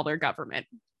create smaller government.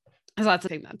 So that's the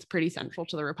thing that's pretty central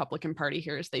to the Republican Party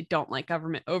here is they don't like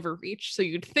government overreach. So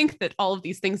you'd think that all of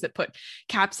these things that put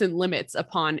caps and limits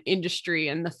upon industry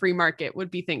and the free market would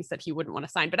be things that he wouldn't want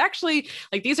to sign. But actually,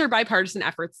 like these are bipartisan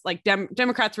efforts. Like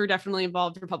Democrats were definitely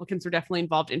involved. Republicans were definitely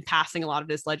involved in passing a lot of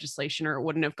this legislation or it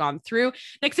wouldn't have gone through.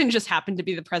 Nixon just happened to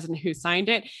be the president who signed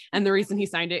it. And the reason he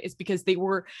signed it is because they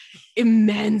were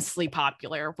immensely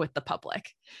popular with the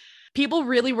public. People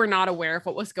really were not aware of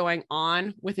what was going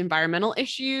on with environmental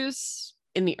issues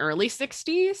in the early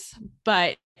 60s,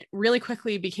 but really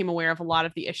quickly became aware of a lot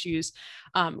of the issues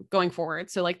going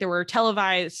forward. So like there were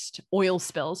televised oil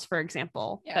spills, for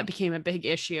example, that became a big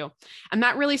issue. And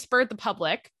that really spurred the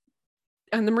public.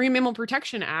 And the Marine Mammal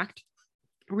Protection Act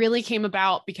really came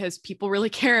about because people really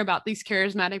care about these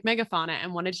charismatic megafauna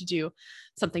and wanted to do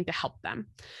something to help them.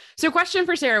 So question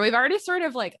for Sarah, we've already sort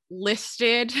of like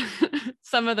listed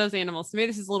some of those animals. So maybe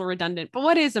this is a little redundant, but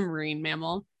what is a marine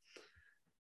mammal?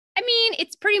 I mean,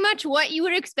 it's pretty much what you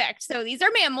would expect. So these are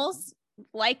mammals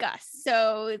like us.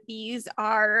 So these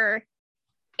are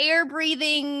air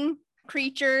breathing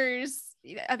creatures.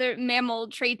 Other mammal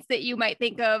traits that you might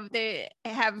think of, they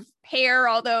have hair,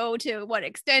 although to what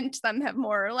extent, some have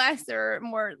more or less or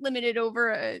more limited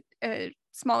over a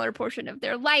smaller portion of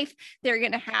their life. They're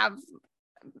going to have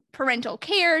parental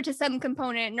care to some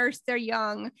component, nurse their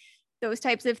young, those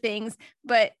types of things.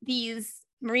 But these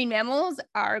marine mammals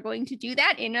are going to do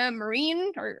that in a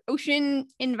marine or ocean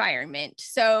environment.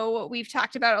 So we've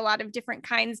talked about a lot of different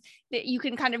kinds that you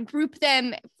can kind of group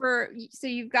them for. So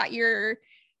you've got your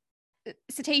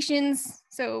cetaceans,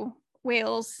 so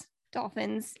whales,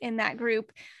 dolphins in that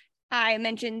group. I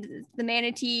mentioned the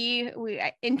manatee.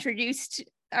 I introduced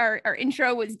our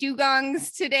intro was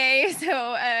dugongs today.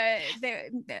 So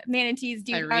the manatees,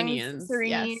 dugongs,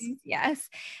 sirenians, yes.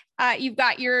 You've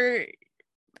got your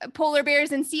polar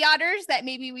bears and sea otters that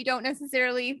maybe we don't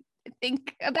necessarily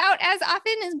think about as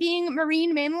often as being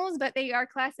marine mammals, but they are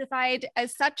classified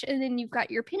as such. And then you've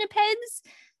got your pinnipeds.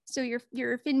 So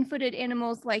your fin-footed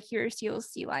animals like your seals,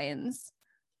 sea lions,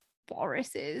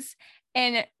 walruses.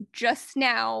 And just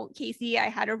now, Casey, I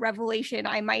had a revelation.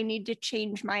 I might need to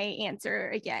change my answer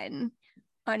again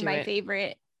on my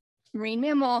favorite marine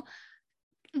mammal,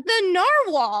 the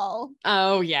narwhal.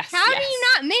 Oh, yes. How do you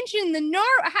not mention the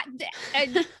narwhal?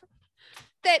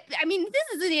 I mean,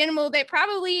 this is an animal that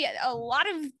probably a lot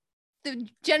of the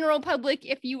general public,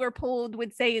 if you were polled,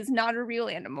 would say is not a real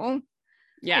animal.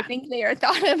 Yeah. I think they are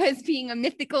thought of as being a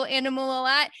mythical animal a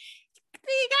lot.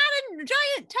 They got a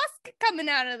giant tusk coming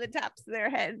out of the tops of their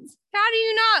heads. How do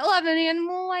you not love an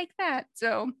animal like that?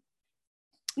 So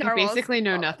I basically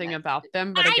know nothing about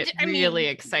them, but I get really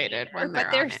excited when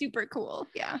they're super cool.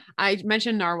 Yeah. I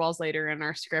mentioned narwhals later in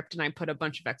our script and I put a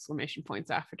bunch of exclamation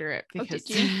points after it because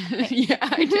did you? Yeah,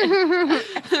 I did.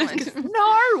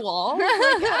 Narwhal.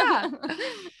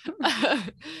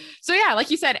 So yeah,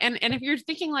 like you said, and if you're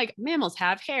thinking like mammals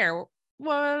have hair,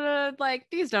 well, like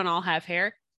these don't all have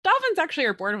hair. Dolphins actually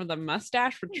are born with a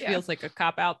mustache, which feels like a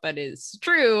cop-out, but is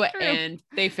true. And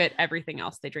they fit everything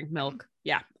else. They drink milk.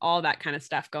 Yeah, all that kind of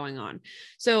stuff going on.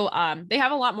 So they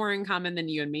have a lot more in common than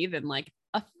you and me than like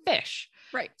a fish.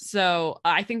 Right. So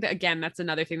I think that, again, that's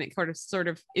another thing that sort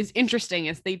of is interesting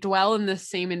is they dwell in the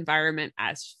same environment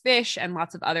as fish and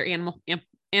lots of other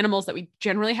animals that we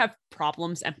generally have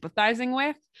problems empathizing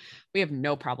with. We have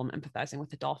no problem empathizing with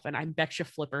the dolphin. I bet you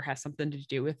Flipper has something to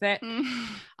do with it.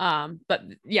 But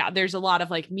yeah, there's a lot of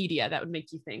like media that would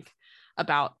make you think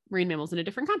about marine mammals in a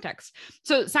different context.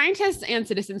 So scientists and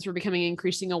citizens were becoming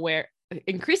increasingly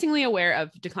aware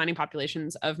of declining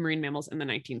populations of marine mammals in the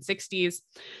 1960s.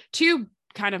 Two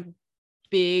kind of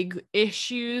big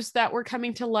issues that were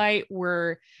coming to light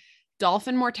were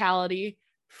dolphin mortality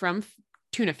from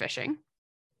tuna fishing.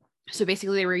 So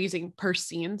basically they were using purse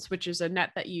seines, which is a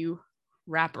net that you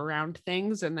wrap around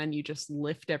things and then you just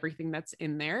lift everything that's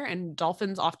in there. And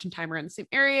dolphins oftentimes are in the same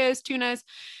area as tunas.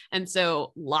 And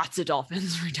so lots of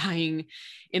dolphins were dying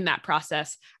in that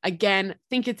process. Again, I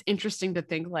think it's interesting to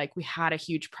think like we had a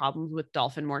huge problem with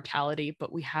dolphin mortality,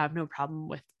 but we have no problem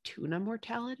with tuna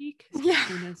mortality because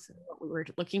tunas what we were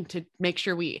looking to make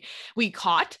sure we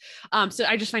caught. So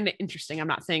I just find it interesting. I'm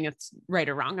not saying it's right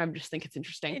or wrong. I just think it's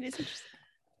interesting. It is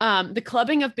interesting. The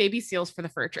clubbing of baby seals for the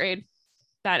fur trade.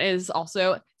 That is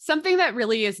also something that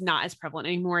really is not as prevalent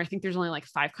anymore. I think there's only like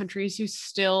 5 countries who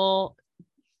still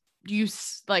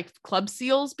use like club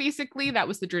seals. Basically, that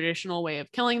was the traditional way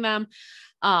of killing them.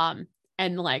 And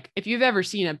like, if you've ever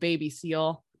seen a baby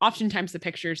seal, oftentimes the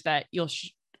pictures that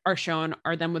are shown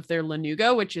are them with their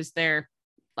lanugo, which is their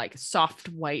like soft,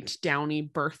 white, downy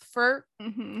birth fur.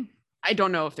 Mm-hmm. I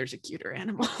don't know if there's a cuter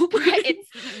animal.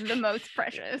 It's the most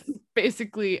precious.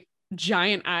 Basically,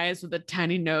 giant eyes with a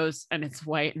tiny nose, and it's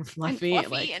white and fluffy,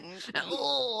 and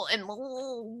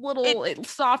little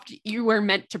soft. You were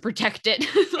meant to protect it.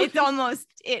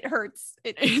 It hurts.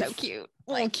 It's so cute.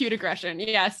 Like cute aggression.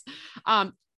 Yes.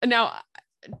 Now,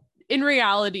 in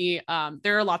reality,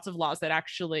 there are lots of laws that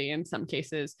actually, in some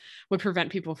cases, would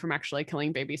prevent people from actually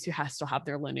killing babies who still have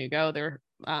their lanugo.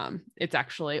 It's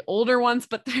actually older ones,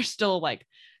 but they're still like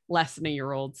less than a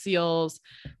year old seals.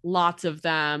 Lots of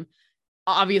them.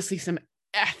 Obviously, some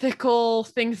ethical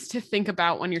things to think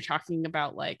about when you're talking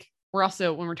about like. When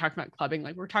we're talking about clubbing,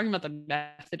 like we're talking about the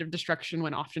method of destruction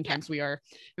when oftentimes we are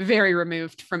very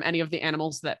removed from any of the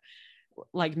animals that,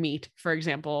 like meat, for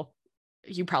example.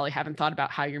 You probably haven't thought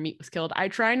about how your meat was killed. I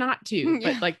try not to,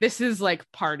 but like this is like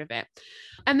part of it.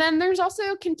 And then there's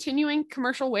also continuing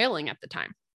commercial whaling at the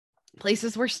time.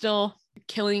 Places were still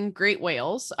killing great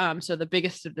whales, so the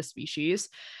biggest of the species,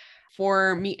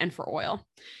 for meat and for oil.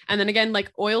 And then again,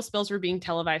 like oil spills were being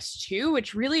televised too,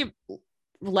 which really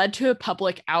led to a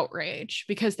public outrage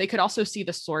because they could also see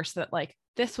the source that like,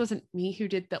 this wasn't me who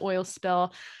did the oil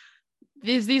spill.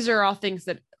 These are all things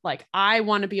that like, I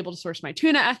want to be able to source my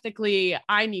tuna ethically.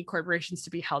 I need corporations to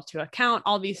be held to account.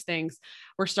 All these things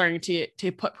were starting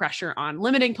to put pressure on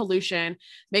limiting pollution,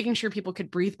 making sure people could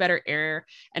breathe better air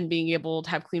and being able to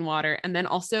have clean water. And then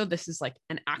also this is like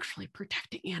an actually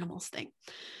protecting animals thing.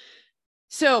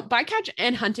 So bycatch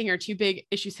and hunting are 2 big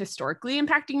issues historically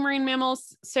impacting marine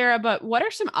mammals, Sarah, but what are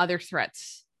some other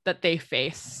threats that they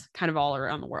face kind of all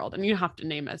around the world? And you don't have to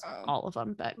name all of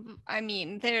them, but I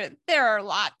mean, there are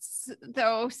lots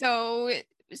though. So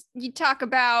you talk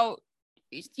about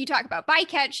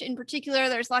bycatch in particular.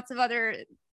 There's lots of other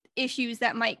issues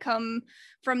that might come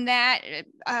from that.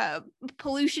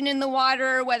 Pollution in the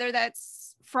water, whether that's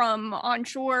from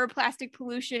onshore plastic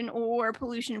pollution or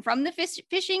pollution from the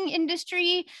fishing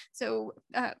industry. So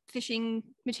fishing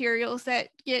materials that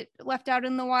get left out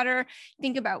in the water.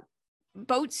 Think about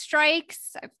boat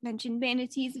strikes. I've mentioned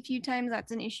manatees a few times.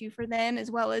 That's an issue for them,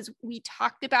 as well as we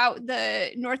talked about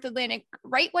the North Atlantic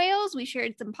right whales. We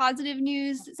shared some positive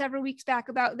news several weeks back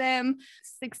about them.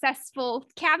 Successful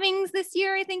calvings this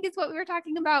year, I think is what we were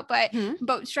talking about, but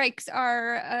boat strikes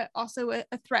are also a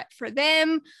threat for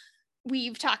them.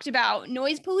 We've talked about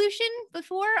noise pollution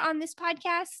before on this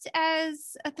podcast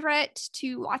as a threat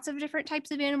to lots of different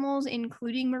types of animals,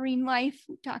 including marine life.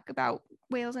 We talk about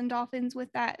whales and dolphins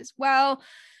with that as well.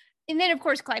 And then, of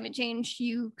course, climate change.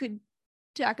 You could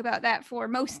talk about that for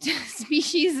most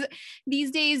species these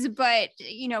days, but,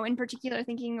 you know, in particular,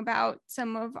 thinking about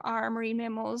some of our marine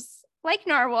mammals like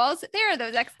narwhals, there are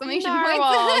those exclamation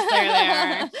points there they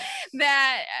are.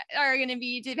 that are going to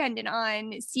be dependent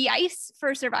on sea ice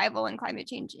for survival and climate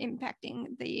change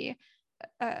impacting the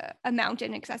amount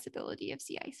and accessibility of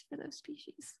sea ice for those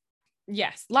species.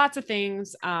 Yes, lots of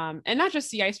things. And not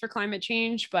just sea ice for climate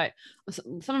change, but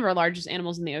some of our largest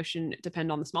animals in the ocean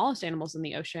depend on the smallest animals in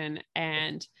the ocean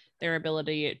and their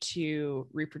ability to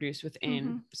reproduce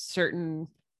within certain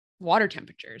water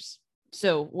temperatures.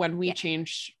 So when we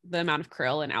change the amount of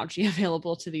krill and algae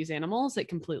available to these animals, it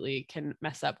completely can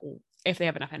mess up if they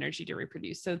have enough energy to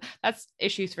reproduce. So that's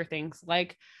issues for things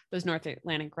like those North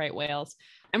Atlantic right whales.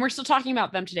 And we're still talking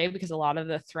about them today because a lot of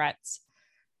the threats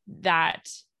that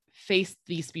face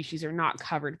these species are not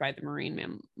covered by the Marine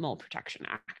Mammal Protection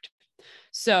Act.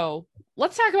 So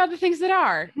let's talk about the things that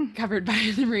are covered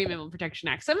by the Marine Mammal Protection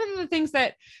Act. Some of the things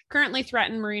that currently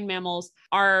threaten marine mammals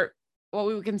are what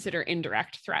we would consider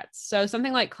indirect threats. So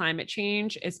something like climate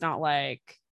change is not like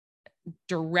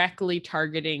directly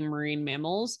targeting marine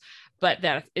mammals, but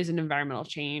that is an environmental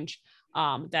change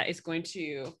that is going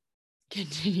to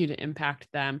continue to impact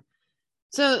them.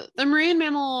 So the Marine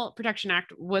Mammal Protection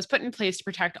Act was put in place to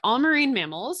protect all marine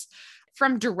mammals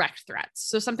from direct threats.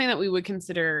 So something that we would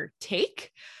consider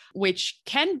take, which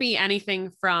can be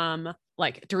anything from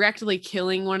like directly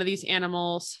killing one of these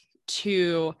animals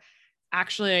to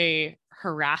actually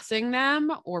harassing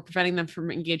them or preventing them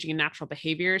from engaging in natural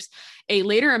behaviors. A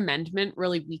later amendment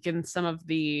really weakened some of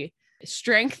the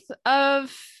strength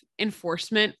of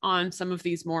enforcement on some of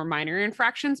these more minor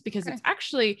infractions because it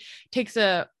actually takes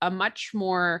a much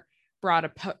more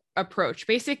broad approach.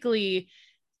 Basically,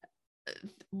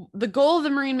 the goal of the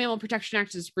Marine Mammal Protection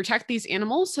Act is to protect these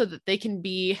animals so that they can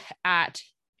be at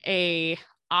a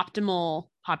optimal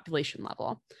population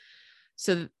level.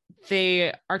 So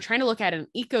they are trying to look at an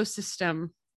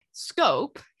ecosystem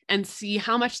scope and see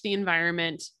how much the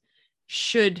environment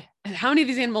how many of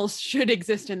these animals should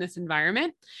exist in this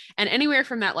environment. And anywhere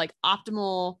from that like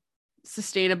optimal,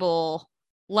 sustainable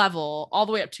level all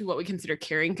the way up to what we consider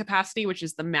carrying capacity, which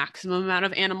is the maximum amount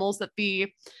of animals that the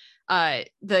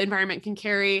environment can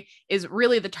carry, is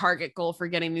really the target goal for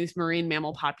getting these marine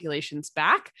mammal populations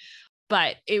back.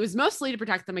 But it was mostly to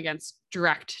protect them against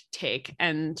direct take.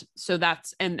 And so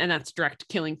that's direct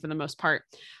killing for the most part.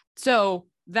 So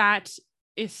that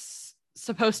is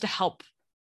supposed to help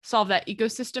solve that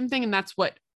ecosystem thing. And that's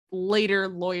what later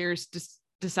lawyers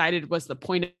decided was the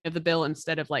point of the bill,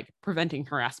 instead of like preventing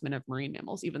harassment of marine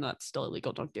mammals, even though that's still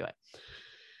illegal. Don't do it.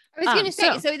 I was going to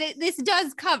say, so this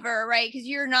does cover, right? Because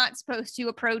you're not supposed to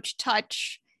approach,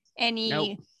 touch any,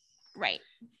 nope. Right.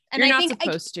 And you're not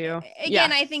supposed to.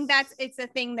 Again, I think it's a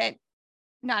thing that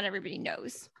not everybody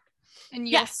knows. And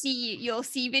you'll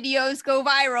see videos go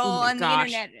viral on the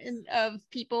internet of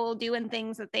people doing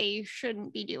things that they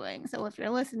shouldn't be doing. So if you're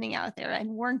listening out there and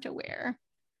weren't aware,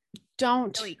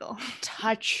 don't illegal.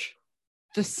 touch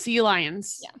the sea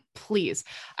lions, please.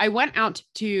 I went out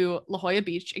to La Jolla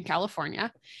Beach in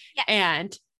California,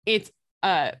 and it's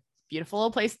a beautiful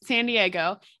little place in San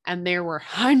Diego, and there were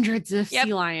hundreds of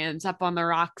sea lions up on the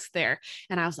rocks there.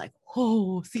 And I was like,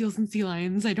 oh, seals and sea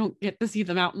lions. I don't get to see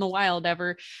them out in the wild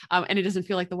ever. And it doesn't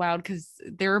feel like the wild because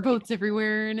there are boats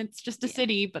everywhere and it's just a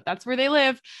city, but that's where they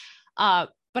live.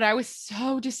 But I was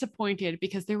so disappointed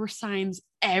because there were signs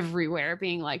everywhere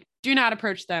being like, do not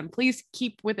approach them. Please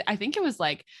keep with it. I think it was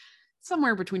like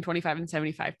somewhere between 25 and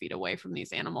 75 feet away from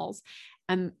these animals.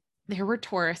 And there were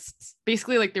tourists.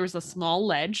 Basically, like there was a small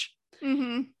ledge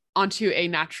onto a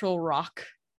natural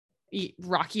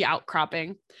rocky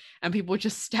outcropping, and people would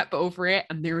just step over it,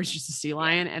 and there was just a sea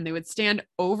lion, and they would stand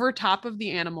over top of the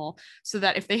animal so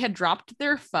that if they had dropped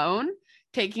their phone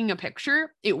taking a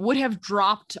picture, it would have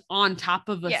dropped on top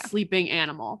of a sleeping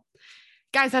animal.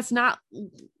 Guys, that's not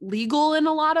legal in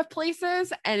a lot of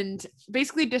places, and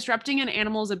basically disrupting an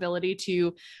animal's ability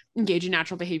to engage in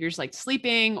natural behaviors like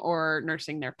sleeping or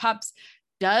nursing their pups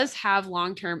does have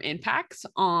long-term impacts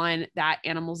on that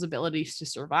animal's abilities to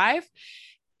survive,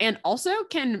 and also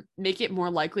can make it more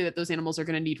likely that those animals are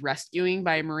going to need rescuing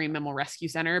by a marine mammal rescue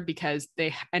center because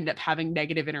they end up having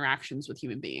negative interactions with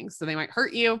human beings. So they might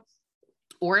hurt you.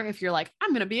 Or if you're like,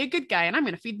 I'm going to be a good guy and I'm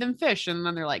going to feed them fish. And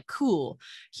then they're like, cool,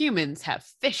 humans have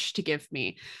fish to give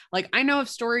me. Like, I know of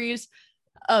stories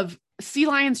of sea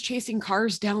lions chasing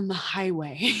cars down the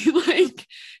highway, like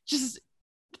just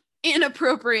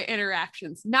inappropriate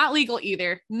interactions, not legal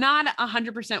either. Not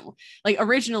 100%, like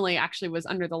originally actually was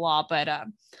under the law,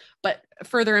 but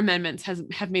further amendments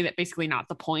have made it basically not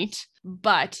the point.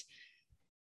 But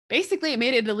basically it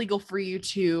made it illegal for you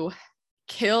to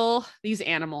kill these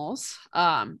animals.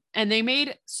 And they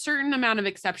made certain amount of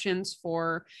exceptions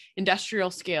for industrial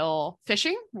scale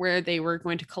fishing, where they were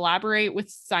going to collaborate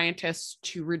with scientists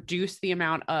to reduce the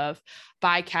amount of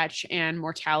bycatch and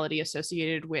mortality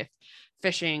associated with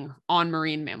fishing on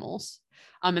marine mammals.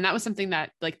 And that was something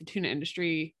that like the tuna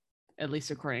industry, at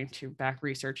least according to back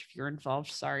research, if you're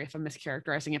involved, sorry if I'm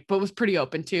mischaracterizing it, but was pretty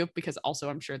open to, because also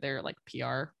I'm sure they're like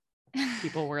PR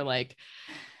people were like,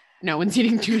 no one's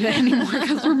eating tuna anymore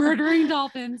because we're murdering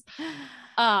dolphins.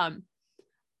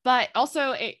 But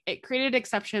also it created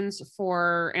exceptions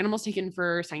for animals taken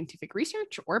for scientific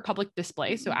research or public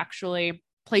display. So actually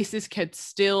places could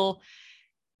still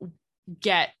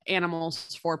get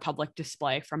animals for public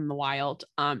display from the wild.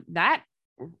 That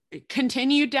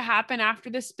continued to happen after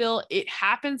this bill. It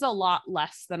happens a lot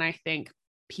less than I think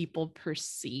people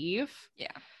perceive.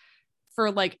 Yeah. For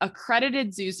like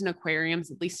accredited zoos and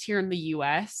aquariums, at least here in the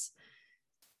US,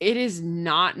 it is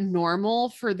not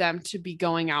normal for them to be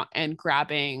going out and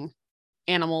grabbing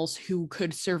animals who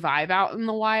could survive out in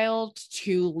the wild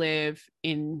to live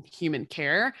in human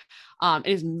care. It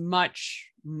is much,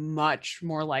 much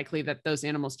more likely that those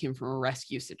animals came from a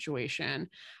rescue situation.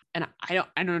 And I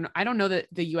don't know that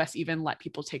the US even let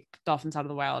people take dolphins out of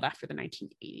the wild after the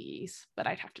 1980s, but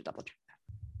I'd have to double check.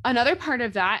 Another part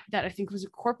of that I think was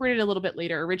incorporated a little bit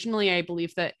later. Originally, I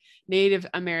believe that Native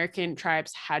American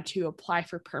tribes had to apply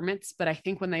for permits, but I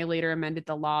think when they later amended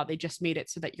the law, they just made it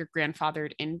so that you're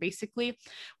grandfathered in, basically,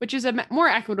 which is a more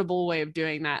equitable way of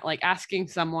doing that. Like asking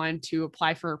someone to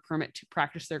apply for a permit to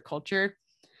practice their culture,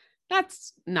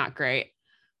 that's not great.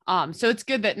 So it's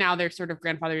good that now they're sort of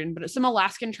grandfathered in, but some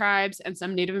Alaskan tribes and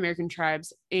some Native American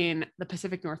tribes in the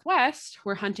Pacific Northwest,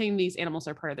 where hunting these animals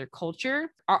are part of their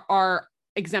culture, are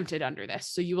exempted under this.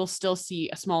 So you will still see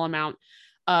a small amount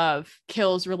of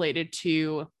kills related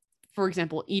to, for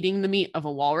example, eating the meat of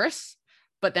a walrus,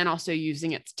 but then also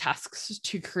using its tusks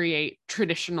to create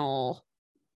traditional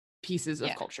pieces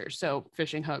of culture. So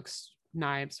fishing hooks,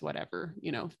 knives, whatever,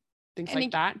 things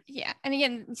like that. Yeah. And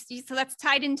again, so that's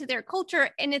tied into their culture,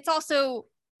 and it's also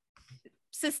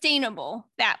sustainable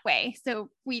that way. So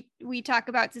we talk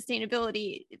about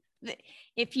sustainability.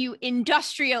 If you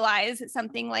industrialize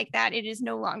something like that, it is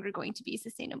no longer going to be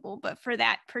sustainable. But for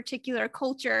that particular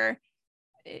culture,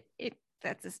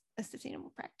 that's a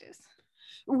sustainable practice.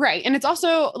 Right. And it's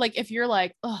also like, if you're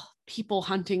like, oh, people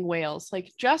hunting whales,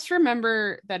 like, just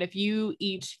remember that if you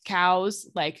eat cows,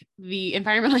 like, the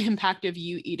environmental impact of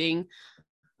you eating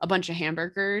a bunch of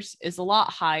hamburgers is a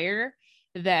lot higher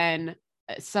than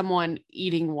someone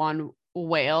eating one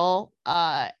whale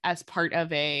as part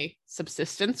of a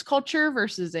subsistence culture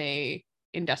versus a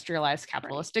industrialized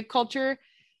capitalistic culture.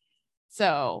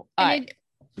 So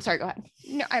sorry, go ahead.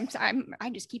 No, I'm sorry. I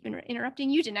just keep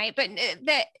interrupting you tonight, but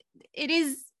that it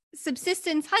is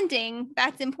subsistence hunting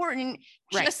that's important,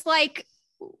 just like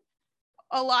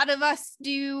a lot of us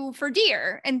do for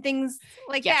deer and things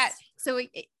like that. So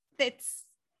that's,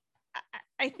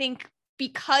 I think,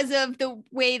 because of the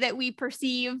way that we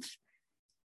perceive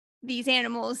these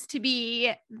animals to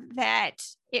be, that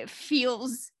it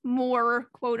feels more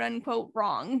quote unquote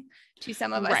wrong to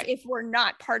some of us if we're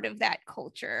not part of that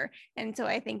culture. And so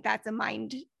I think that's a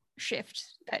mind shift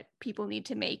that people need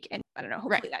to make. And I don't know,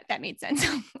 hopefully that made sense.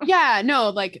 Yeah, no,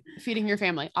 like, feeding your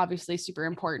family, obviously super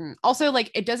important. Also,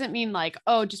 like, it doesn't mean like,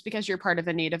 oh, just because you're part of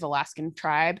a Native Alaskan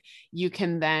tribe, you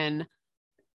can then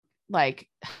like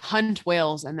hunt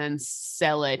whales and then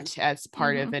sell it as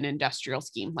part of an industrial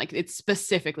scheme. Like, it's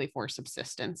specifically for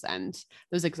subsistence, and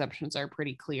those exemptions are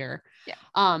pretty clear.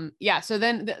 So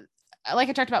then like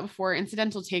I talked about before,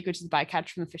 incidental take, which is bycatch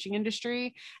from the fishing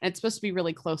industry, and it's supposed to be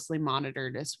really closely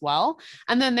monitored as well.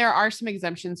 And then there are some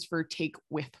exemptions for take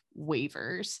with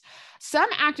waivers.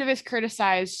 Some activists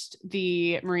criticized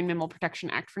the Marine Mammal Protection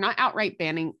Act for not outright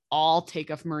banning all take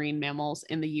of marine mammals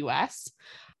in the US.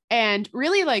 And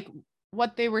really, like,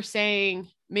 what they were saying,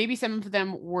 maybe some of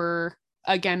them were,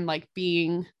 again, like,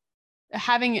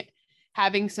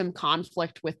 having some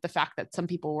conflict with the fact that some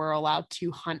people were allowed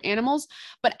to hunt animals.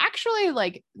 But actually,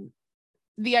 like,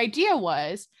 the idea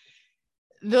was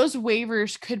those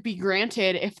waivers could be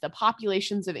granted if the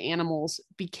populations of animals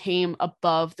became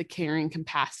above the carrying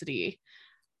capacity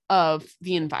of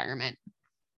the environment.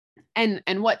 And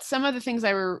what some of the things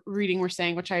I were reading were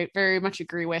saying, which I very much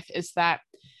agree with, is that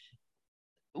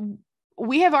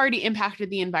we have already impacted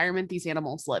the environment these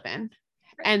animals live in.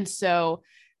 And so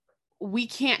we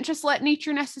can't just let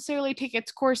nature necessarily take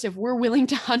its course. If we're willing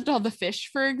to hunt all the fish,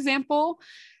 for example,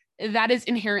 that is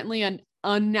inherently an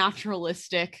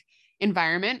unnaturalistic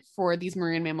environment for these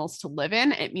marine mammals to live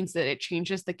in. It means that it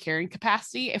changes the carrying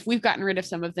capacity. If we've gotten rid of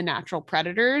some of the natural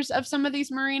predators of some of these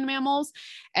marine mammals,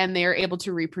 and they are able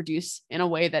to reproduce in a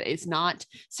way that is not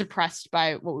suppressed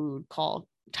by what we would call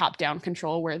top-down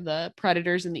control, where the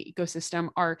predators in the ecosystem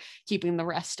are keeping the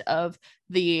rest of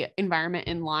the environment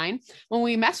in line. When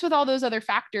we mess with all those other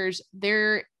factors,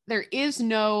 there is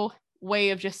no way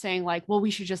of just saying like, well,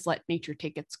 we should just let nature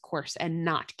take its course and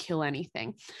not kill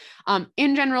anything.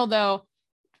 In general, though,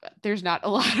 there's not a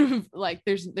lot of like,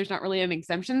 there's not really any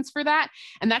exemptions for that.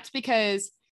 And that's because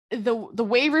the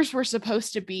waivers were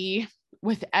supposed to be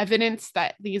with evidence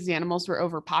that these animals were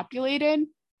overpopulated.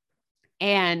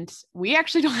 And we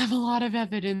actually don't have a lot of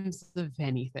evidence of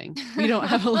anything. We don't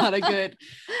have a lot of good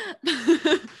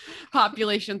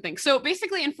population things. So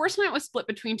basically, enforcement was split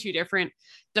between two different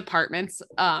departments.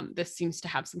 This seems to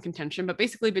have some contention, but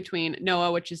basically between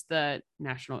NOAA, which is the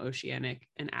National Oceanic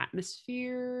and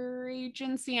Atmosphere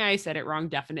Agency. I said it wrong,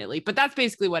 definitely, but that's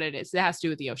basically what it is. It has to do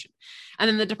with the ocean. And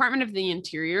then the Department of the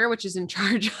Interior, which is in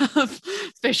charge of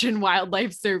Fish and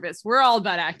Wildlife Service. We're all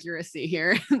about accuracy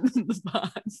here in the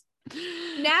pods.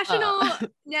 National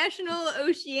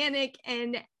Oceanic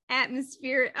and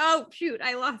Atmosphere. Oh shoot,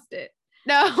 I lost it.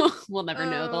 No, we'll never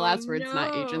know. The last word's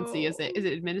not agency. Is it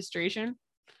administration?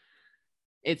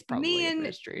 It's probably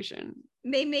administration.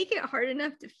 They make it hard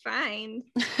enough to find.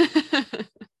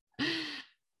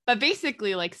 But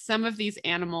basically, like, some of these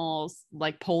animals,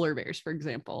 like polar bears, for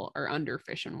example, are under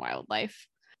Fish and Wildlife.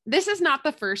 This is not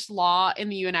the first law in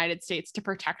the United States to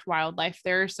protect wildlife.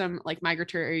 There are some like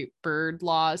migratory bird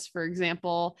laws, for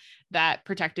example, that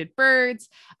protected birds.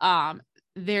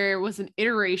 there was an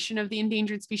iteration of the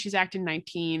Endangered Species Act in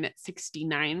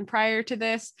 1969 prior to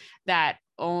this that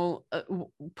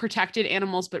protected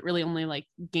animals, but really only like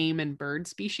game and bird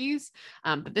species.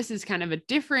 But this is kind of a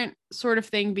different sort of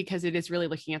thing because it is really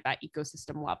looking at that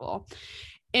ecosystem level.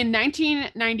 In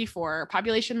 1994,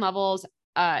 population levels,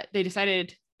 they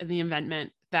decided in the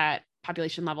amendment that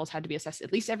population levels had to be assessed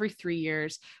at least every 3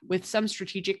 years, with some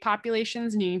strategic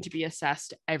populations needing to be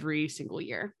assessed every single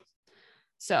year.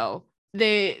 So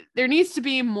there needs to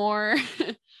be more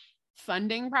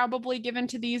funding probably given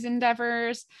to these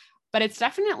endeavors, but it's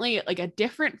definitely like a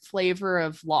different flavor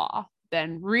of law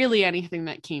than really anything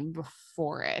that came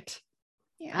before it.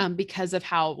 Yeah. Because of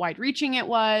how wide-reaching it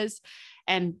was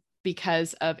and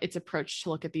because of its approach to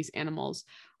look at these animals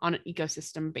on an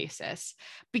ecosystem basis.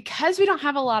 Because we don't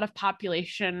have a lot of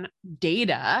population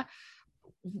data,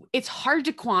 it's hard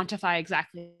to quantify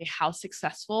exactly how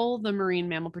successful the Marine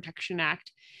Mammal Protection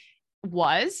Act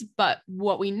was. But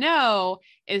what we know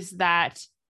is that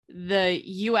the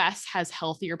US has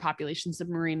healthier populations of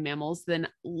marine mammals than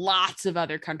lots of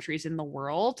other countries in the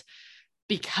world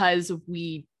because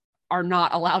we are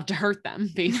not allowed to hurt them,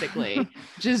 basically,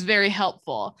 which is very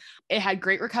helpful. It had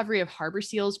great recovery of harbor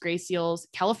seals, gray seals,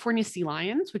 California sea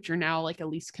lions, which are now like a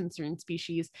least concerned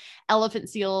species, elephant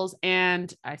seals,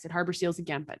 and I said harbor seals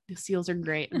again, but the seals are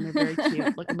great and they're very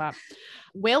cute. Look them up.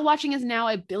 Whale watching is now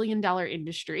 $1 billion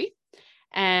industry.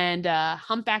 And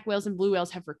humpback whales and blue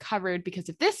whales have recovered because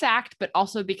of this act, but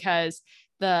also because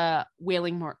the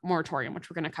whaling moratorium, which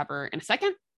we're going to cover in a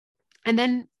second. And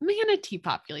then manatee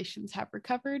populations have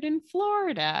recovered in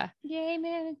Florida. Yay,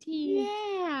 manatee.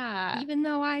 Yeah. Even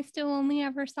though I still only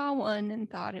ever saw one and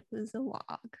thought it was a log.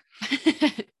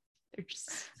 They're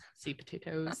just sea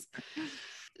potatoes.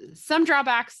 Some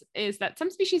drawbacks is that some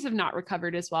species have not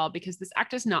recovered as well because this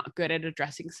act is not good at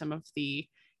addressing some of the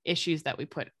issues that we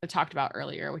talked about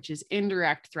earlier, which is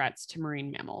indirect threats to marine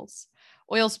mammals,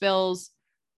 oil spills,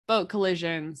 boat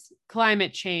collisions,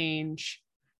 climate change,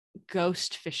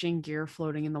 ghost fishing gear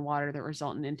floating in the water that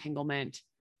result in entanglement.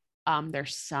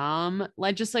 There's some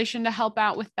legislation to help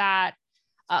out with that.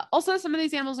 Also, some of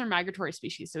these animals are migratory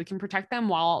species, so we can protect them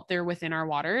while they're within our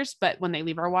waters, but when they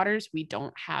leave our waters, we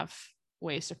don't have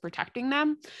ways of protecting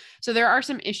them. So there are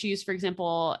some issues. For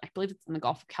example, I believe it's in the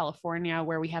Gulf of California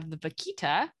where we have the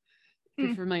vaquita. If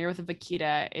you're familiar with the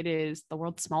vaquita, it is the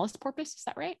world's smallest porpoise. Is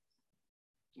that right?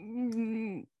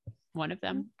 One of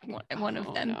them. One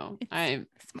of them. No. I'm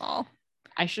small.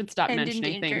 I should stop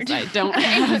mentioning endangered. things. I don't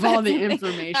have all the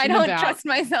information. I don't trust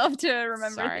myself to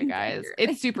remember. Sorry, guys.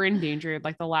 It's super endangered.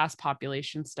 Like the last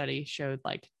population study showed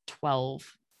like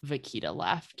 12 vaquita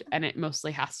left, and it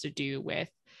mostly has to do with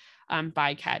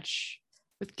bycatch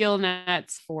with gill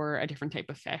nets for a different type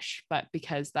of fish. But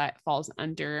because that falls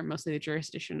under mostly the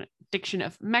jurisdiction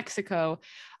of Mexico,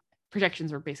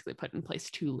 protections were basically put in place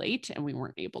too late and we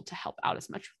weren't able to help out as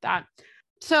much with that.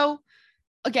 So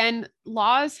again,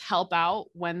 laws help out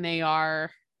when they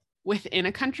are within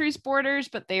a country's borders,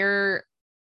 but they're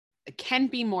can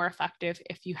be more effective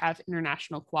if you have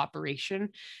international cooperation,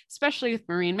 especially with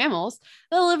marine mammals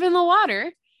that live in the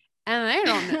water and they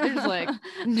don't know, there's like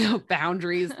no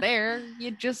boundaries there.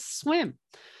 You just swim.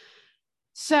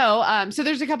 So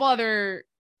there's a couple other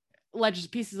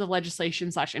pieces of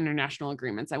legislation / international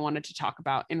agreements I wanted to talk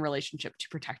about in relationship to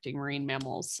protecting marine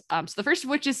mammals. So the first of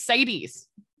which is CITES.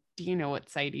 Do you know what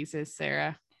CITES is,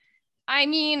 Sarah? I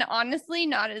mean, honestly,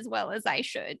 not as well as I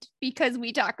should because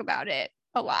we talk about it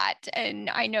a lot. And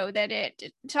I know that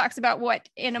it talks about what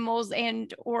animals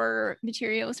and or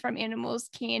materials from animals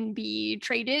can be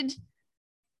traded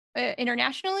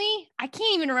internationally. I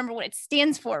can't even remember what it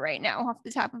stands for right now off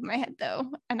the top of my head, though.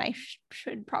 And I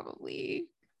should probably...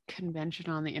 Convention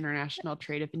on the International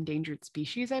Trade of Endangered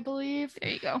Species, I believe.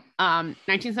 There you go.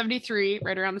 1973,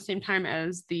 right around the same time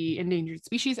as the Endangered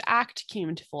Species Act came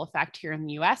into full effect here in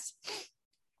the US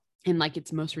in like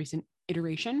its most recent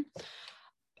iteration.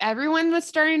 Everyone was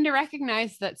starting to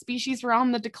recognize that species were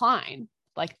on the decline.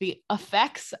 Like the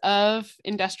effects of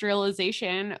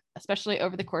industrialization, especially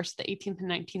over the course of the 18th and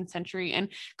 19th century, and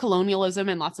colonialism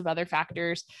and lots of other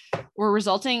factors were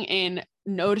resulting in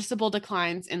noticeable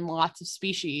declines in lots of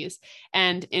species.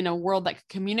 And in a world that could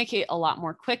communicate a lot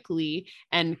more quickly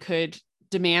and could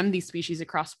demand these species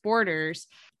across borders,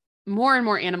 more and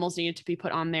more animals needed to be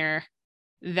put on there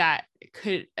that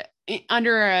could,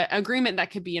 under an agreement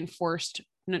that could be enforced,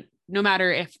 no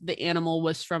matter if the animal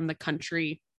was from the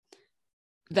country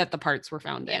that the parts were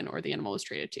found in or the animal was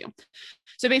traded to.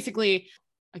 So basically,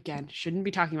 again, shouldn't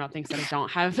be talking about things that I don't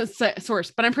have a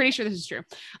source, but I'm pretty sure this is true.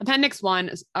 Appendix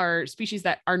 1 are species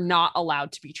that are not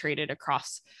allowed to be traded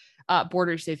across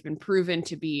borders. They've been proven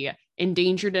to be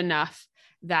endangered enough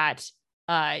that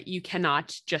you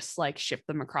cannot just like ship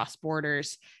them across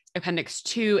borders. Appendix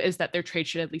 2 is that their trade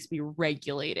should at least be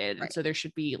regulated. Right. So there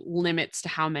should be limits to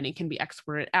how many can be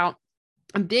exported out.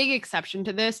 A big exception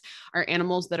to this are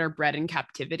animals that are bred in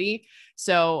captivity.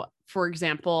 So, for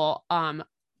example,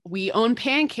 we own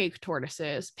pancake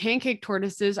tortoises. Pancake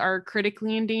tortoises are a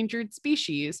critically endangered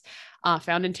species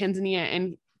found in Tanzania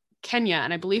and Kenya.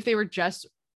 And I believe they were just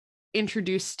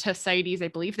introduced to CITES. I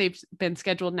believe they've been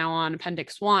scheduled now on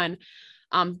Appendix 1.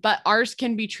 But ours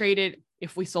can be traded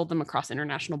if we sold them across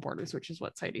international borders, which is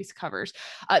what CITES covers.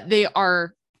 They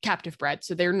are captive bred,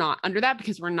 so they're not under that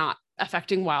because we're not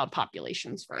affecting wild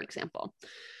populations, for example.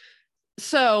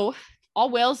 So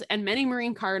all whales and many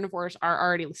marine carnivores are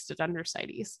already listed under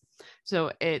CITES.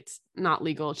 So it's not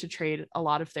legal to trade a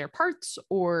lot of their parts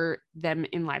or them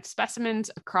in live specimens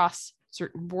across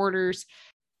certain borders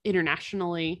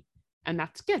internationally. And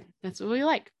that's good. That's what we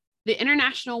like. The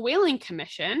International Whaling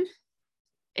Commission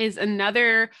is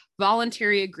another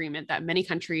voluntary agreement that many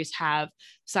countries have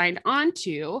signed on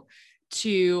to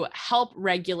help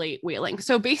regulate whaling.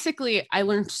 So basically, I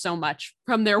learned so much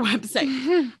from their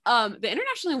website. The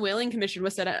International Whaling Commission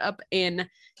was set up in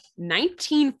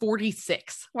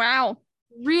 1946. Wow.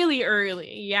 Really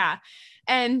early. Yeah.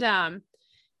 And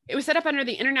it was set up under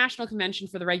the International Convention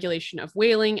for the Regulation of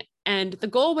Whaling. And the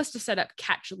goal was to set up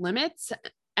catch limits,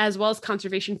 as well as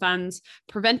conservation funds,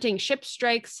 preventing ship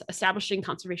strikes, establishing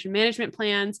conservation management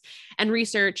plans, and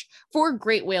research for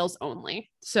great whales only.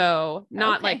 So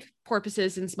not like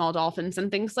porpoises and small dolphins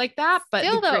and things like that, but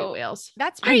still, the great whales.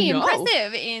 That's pretty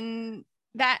impressive in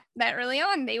that early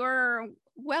on. They were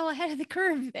well ahead of the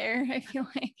curve there, I feel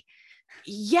like.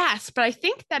 Yes, but I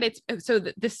think that it's so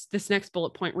that this next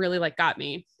bullet point really like got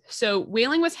me. So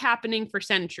whaling was happening for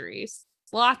centuries.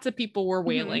 Lots of people were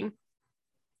whaling. Mm-hmm.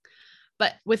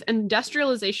 But with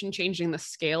industrialization changing the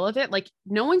scale of it, like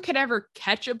no one could ever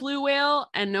catch a blue whale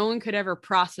and no one could ever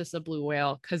process a blue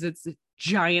whale because it's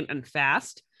giant and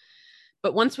fast.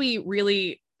 But once we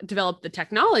really developed the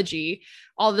technology,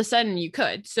 all of a sudden you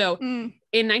could. So in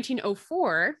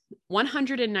 1904,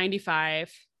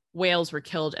 195 whales were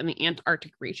killed in the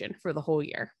Antarctic region for the whole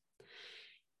year.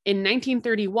 In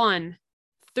 1931,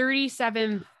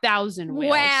 37,000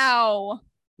 whales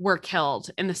were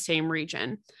killed in the same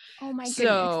region. Oh my goodness.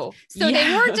 So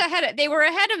yeah. They were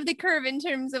ahead of the curve in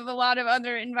terms of a lot of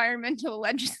other environmental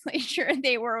legislation.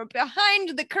 They were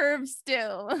behind the curve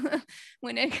still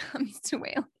when it comes to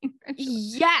whaling.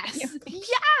 Yes.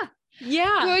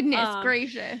 Yeah. Goodness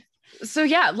gracious. So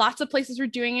yeah, lots of places were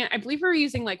doing it. I believe we were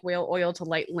using like whale oil to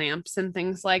light lamps and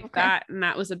things like that. And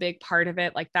that was a big part of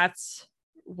it. Like that's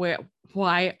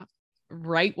why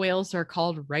right whales are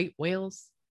called right whales.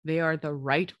 They are the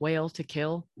right whale to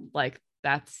kill. Like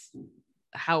that's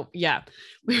how,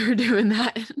 we were doing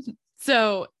that.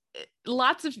 So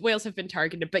lots of whales have been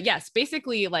targeted, but yes,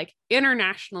 basically like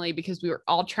internationally, because we were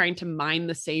all trying to mine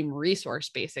the same resource,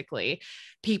 basically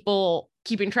people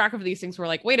keeping track of these things were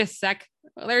like, wait a sec,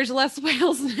 there's less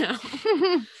whales now.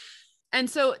 And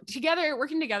so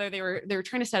working together, they were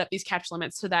trying to set up these catch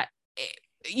limits so that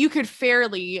you could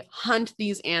fairly hunt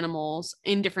these animals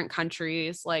in different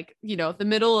countries. Like, the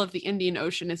middle of the Indian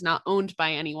Ocean is not owned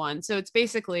by anyone. So it's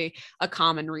basically a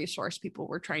common resource people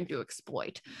were trying to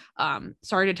exploit.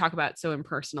 Sorry to talk about it so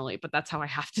impersonally, but that's how I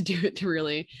have to do it to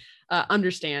really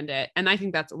understand it. And I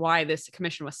think that's why this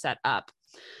commission was set up.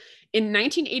 In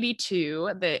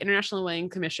 1982, the International Whaling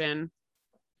Commission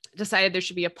decided there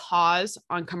should be a pause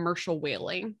on commercial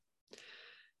whaling.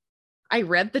 I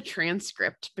read the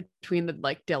transcript between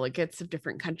the delegates of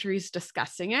different countries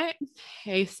discussing it.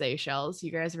 Hey, Seychelles,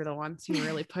 you guys are the ones who are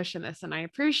really pushing this, and I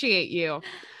appreciate you.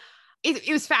 It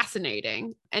was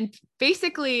fascinating. And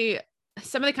basically,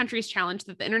 some of the countries challenged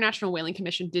that the International Whaling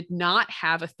Commission did not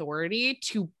have authority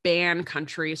to ban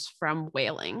countries from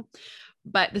whaling.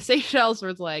 But the Seychelles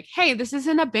was like, hey, this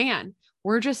isn't a ban.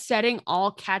 We're just setting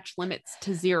all catch limits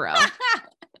to 0.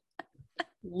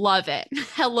 Love it.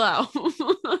 Hello.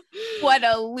 What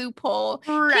a loophole.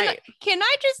 Right. Can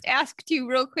I just ask you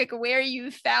real quick where you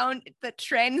found the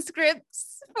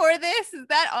transcripts for this? Is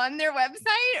that on their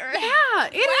website? Or? Yeah,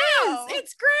 it is.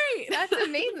 It's great. That's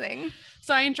amazing.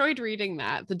 So I enjoyed reading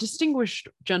that. The distinguished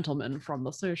gentleman from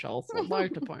the Seychelles would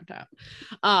like to point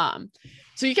out.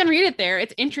 So you can read it there.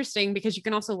 It's interesting because you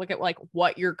can also look at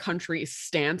what your country's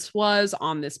stance was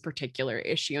on this particular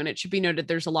issue. And it should be noted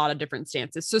there's a lot of different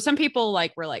stances. So some people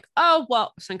were like, oh,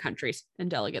 well, some countries and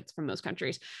delegates from those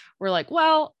countries were like,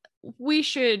 well, we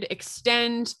should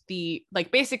extend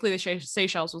basically the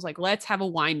Seychelles was like, let's have a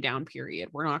wind down period.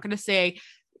 We're not going to say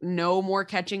no more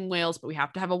catching whales, but we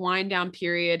have to have a wind down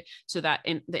period so that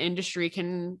the industry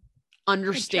can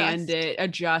understand it,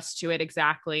 adjust to it.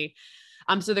 Exactly.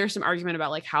 So there's some argument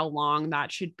about like how long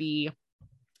that should be.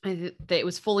 That it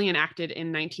was fully enacted in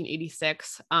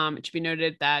 1986. It should be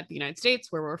noted that the United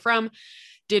States, where we're from,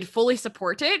 did fully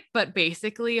support it, but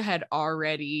basically had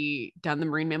already done the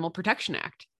Marine Mammal Protection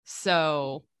Act.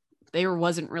 So there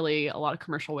wasn't really a lot of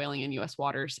commercial whaling in US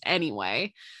waters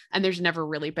anyway. And there's never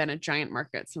really been a giant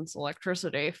market since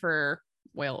electricity for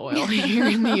whale oil here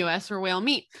in the US or whale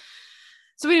meat.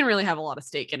 So we didn't really have a lot of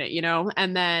stake in it, you know?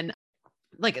 And then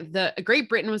like Great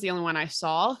Britain was the only one I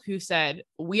saw who said,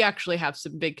 we actually have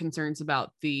some big concerns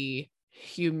about the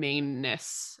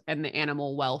humaneness and the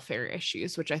animal welfare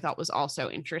issues, which I thought was also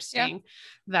interesting,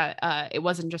 that it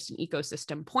wasn't just an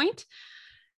ecosystem point.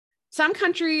 Some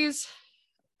countries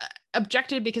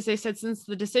objected because they said, since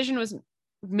the decision was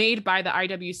made by the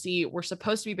IWC, we're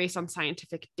supposed to be based on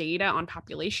scientific data on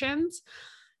populations.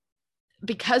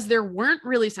 Because there weren't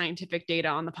really scientific data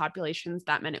on the populations,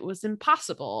 that meant it was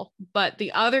impossible. But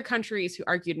the other countries who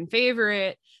argued in favor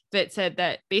it, that said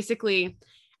that basically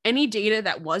any data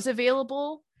that was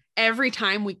available, every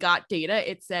time we got data,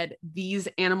 it said these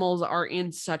animals are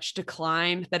in such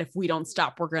decline that if we don't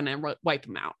stop, we're going to wipe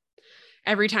them out.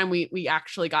 Every time we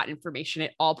actually got information,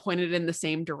 it all pointed in the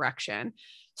same direction.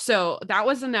 So that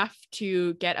was enough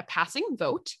to get a passing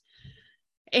vote.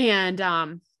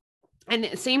 And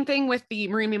same thing with the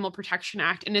Marine Mammal Protection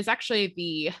Act. And it's actually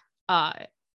the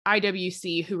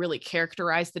IWC who really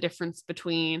characterized the difference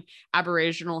between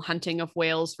Aboriginal hunting of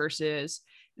whales versus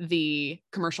the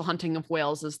commercial hunting of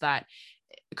whales, is that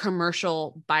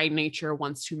commercial by nature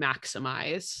wants to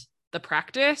maximize the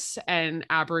practice, and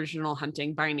Aboriginal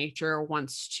hunting by nature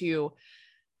wants to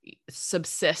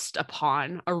subsist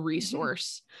upon a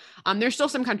resource. There's still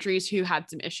some countries who had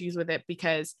some issues with it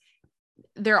because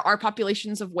there are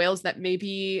populations of whales that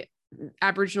maybe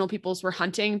Aboriginal peoples were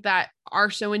hunting that are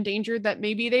so endangered that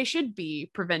maybe they should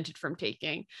be prevented from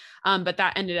taking. But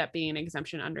that ended up being an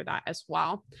exemption under that as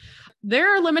well.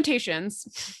 There are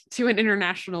limitations to an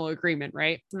international agreement,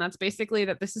 right? And that's basically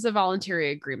that this is a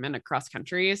voluntary agreement across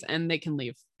countries and they can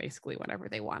leave basically whatever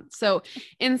they want. So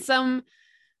in some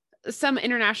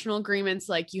international agreements,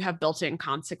 like you have built-in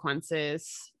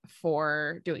consequences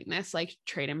for doing this, like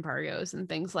trade embargoes and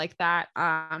things like that.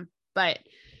 But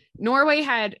Norway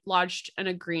had lodged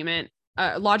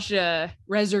a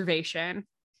reservation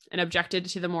and objected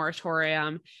to the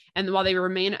moratorium. And while they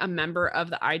remain a member of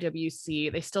the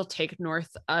IWC, they still take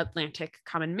North Atlantic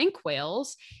common minke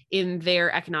whales in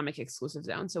their economic exclusive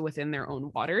zone, so within their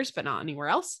own waters, but not anywhere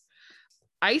else.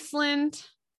 Iceland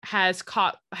has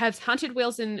hunted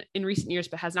whales in recent years,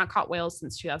 but has not caught whales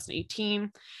since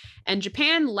 2018. And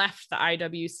Japan left the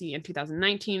IWC in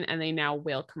 2019, and they now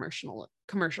whale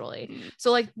commercially.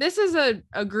 So like this is a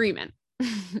agreement,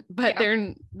 but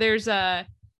there's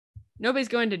nobody's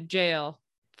going to jail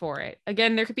for it.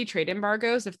 Again, there could be trade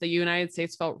embargoes if the United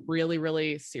States felt really,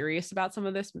 really serious about some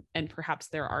of this, and perhaps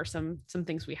there are some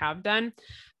things we have done,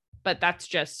 but that's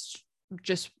just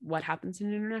what happens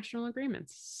in international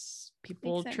agreements.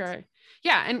 People try.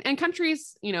 Yeah. And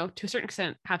countries, you know, to a certain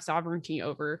extent have sovereignty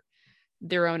over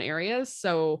their own areas.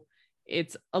 So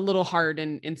it's a little hard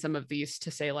in some of these to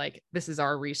say like, this is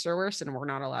our resource and we're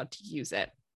not allowed to use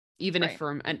it. Even if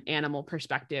from an animal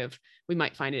perspective, we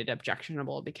might find it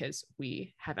objectionable because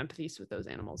we have empathies with those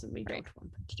animals and we don't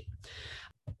want them to do.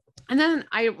 And then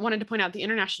I wanted to point out the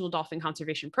International Dolphin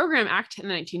Conservation Program Act in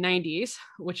the 1990s,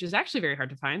 which is actually very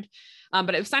hard to find.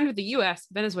 But it was signed with the US,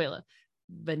 Venezuela,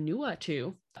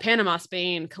 Vanuatu, Panama,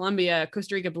 Spain, Colombia,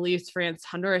 Costa Rica, Belize, France,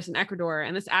 Honduras, and Ecuador.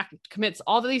 And this act commits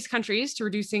all of these countries to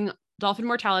reducing dolphin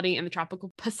mortality in the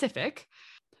tropical Pacific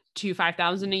to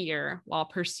 5,000 a year while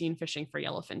purse-seine fishing for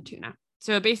yellowfin tuna.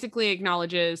 So it basically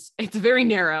acknowledges, it's very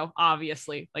narrow,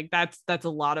 obviously, like that's a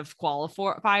lot of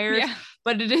qualifiers,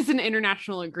 but it is an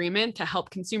international agreement to help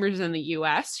consumers in the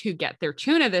US who get their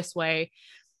tuna this way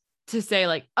to say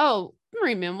like, oh,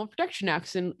 Marine Mammal Protection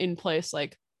Act's in place.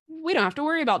 Like, we don't have to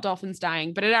worry about dolphins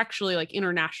dying, but it actually like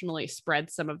internationally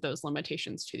spread some of those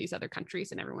limitations to these other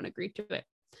countries and everyone agreed to it.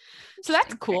 So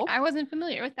that's cool. I wasn't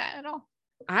familiar with that at all.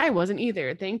 I wasn't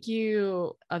either. Thank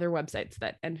you, other websites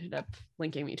that ended up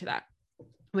linking me to that,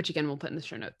 which again, we'll put in the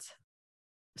show notes.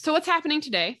 So what's happening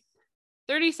today?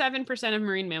 37% of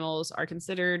marine mammals are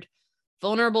considered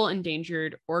vulnerable,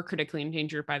 endangered, or critically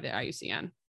endangered by the IUCN.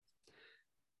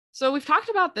 So we've talked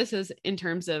about this as in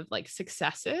terms of like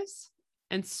successes,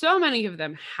 and so many of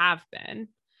them have been.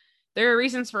 There are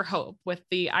reasons for hope. With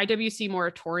the IWC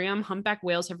moratorium, humpback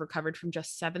whales have recovered from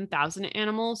just 7,000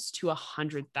 animals to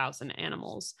 100,000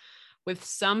 animals, with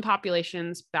some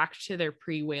populations back to their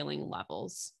pre-whaling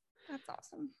levels. That's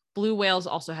awesome. Blue whales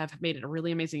also have made a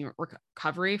really amazing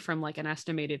recovery from like an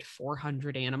estimated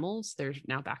 400 animals. They're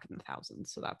now back in the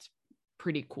thousands. So that's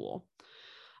pretty cool.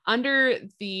 Under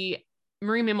the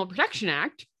Marine Mammal Protection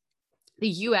Act, the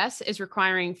US is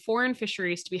requiring foreign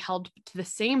fisheries to be held to the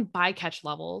same bycatch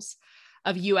levels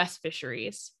of US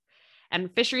fisheries.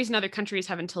 And fisheries in other countries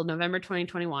have until November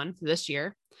 2021, this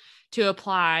year, to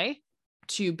apply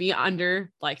to be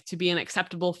to be an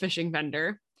acceptable fishing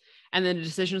vendor. And then the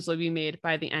decisions will be made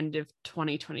by the end of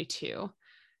 2022.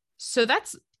 So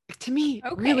that's, to me,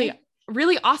 really,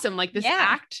 really awesome. Like this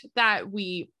act that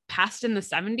we passed in the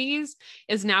 70s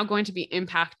is now going to be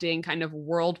impacting kind of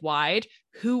worldwide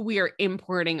who we are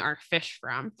importing our fish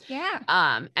from. Yeah.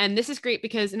 And this is great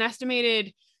because an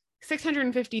estimated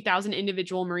 650,000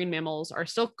 individual marine mammals are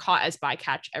still caught as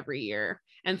bycatch every year.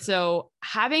 And so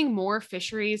having more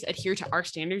fisheries adhere to our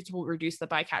standards will reduce the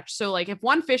bycatch. So like if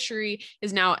one fishery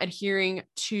is now adhering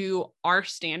to our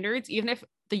standards, even if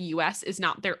the US is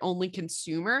not their only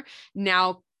consumer,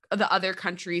 now the other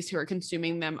countries who are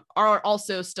consuming them are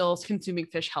also still consuming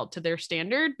fish held to their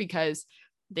standard because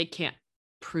they can't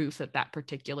prove that that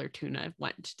particular tuna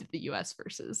went to the US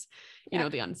versus, you know,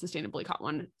 the unsustainably caught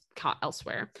one caught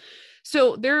elsewhere.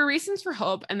 So there are reasons for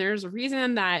hope. And there's a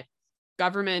reason that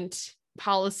government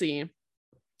policy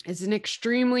is an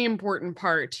extremely important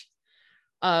part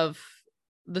of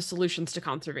the solutions to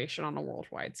conservation on a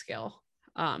worldwide scale.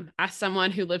 As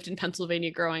someone who lived in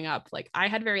Pennsylvania growing up, like I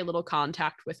had very little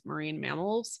contact with marine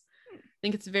mammals. I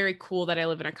think it's very cool that I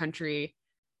live in a country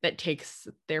that takes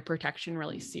their protection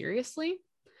really seriously.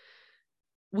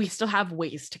 We still have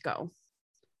ways to go,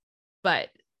 but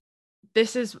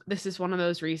this is one of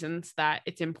those reasons that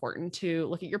it's important to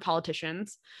look at your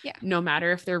politicians, no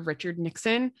matter if they're Richard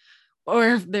Nixon or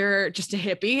if they're just a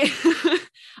hippie,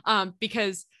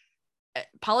 because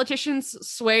politicians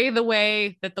sway the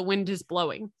way that the wind is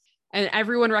blowing. And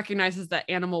everyone recognizes that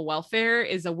animal welfare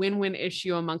is a win-win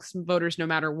issue amongst voters, no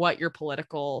matter what your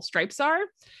political stripes are.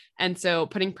 And so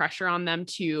putting pressure on them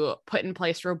to put in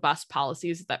place robust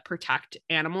policies that protect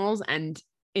animals, and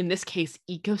in this case,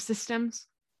 ecosystems,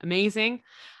 amazing,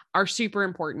 are super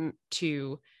important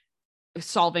to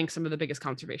solving some of the biggest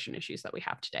conservation issues that we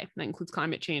have today. That includes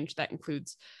climate change, that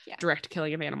includes direct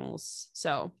killing of animals.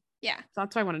 So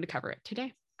that's why I wanted to cover it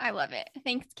today. I love it.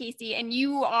 Thanks, Casey. And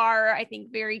you are, I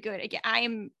think, very good. Again,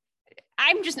 I'm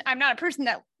not a person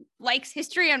that likes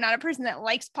history. I'm not a person that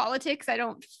likes politics. I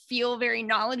don't feel very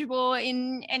knowledgeable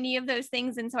in any of those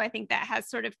things. And so I think that has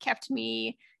sort of kept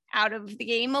me out of the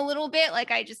game a little bit. Like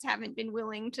I just haven't been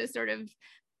willing to sort of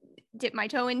dip my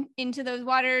toe into those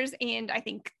waters. And I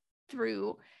think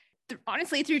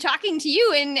honestly, through talking to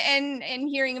you and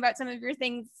hearing about some of your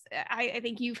things, I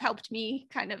think you've helped me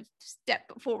kind of step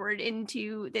forward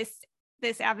into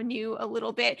this avenue a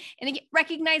little bit. And again,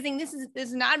 recognizing this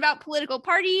is not about political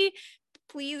party.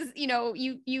 Please,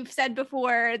 you've said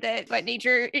before that, but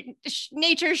nature is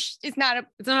not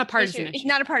a partisan issue. It's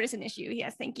not a partisan issue.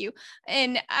 Yes, thank you.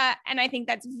 And I think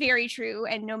that's very true.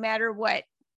 And no matter what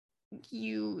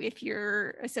if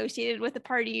you're associated with a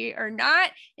party or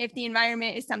not, if the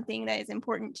environment is something that is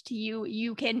important to you,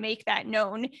 you can make that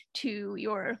known to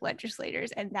your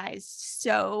legislators. And that is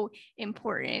so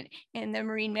important. And the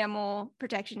Marine Mammal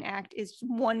Protection Act is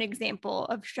one example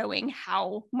of showing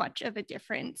how much of a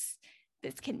difference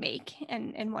this can make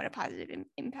and what a positive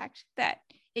impact that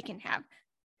it can have.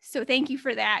 So thank you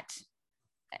for that.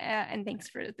 And thanks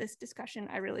for this discussion.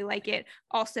 I really like it.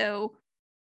 Also,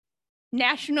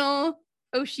 National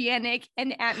Oceanic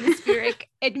and Atmospheric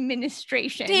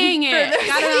Administration. Dang it.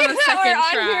 Got it on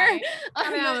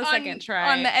the second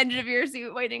try. On the edge of your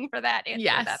seat waiting for that answer.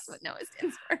 Yes. That's what NOAA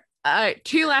stands for.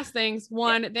 Two last things.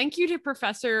 One, thank you to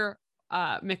Professor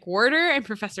McWhorter and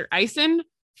Professor Eisen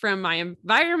from my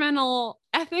environmental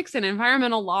ethics and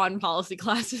environmental law and policy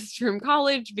classes from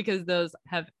college, because those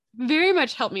have very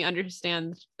much helped me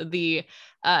understand the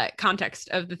context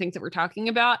of the things that we're talking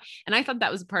about. And I thought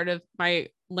that was a part of my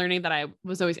learning that I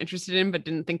was always interested in, but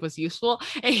didn't think was useful.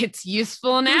 It's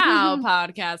useful now,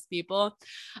 podcast people.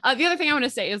 The other thing I want to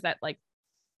say is that, like,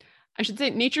 I should say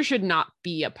nature should not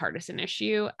be a partisan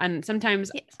issue. And sometimes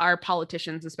our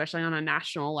politicians, especially on a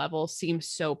national level, seem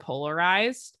so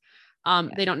polarized.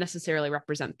 They don't necessarily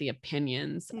represent the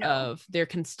opinions of their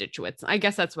constituents. I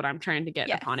guess that's what I'm trying to get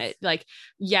upon it. Like,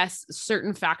 yes,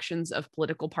 certain factions of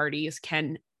political parties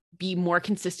can be more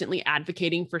consistently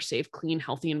advocating for safe, clean,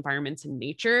 healthy environments in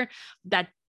nature. That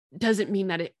doesn't mean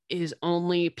that it is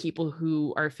only people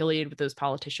who are affiliated with those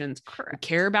politicians who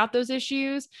care about those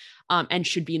issues and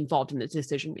should be involved in the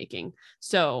decision making.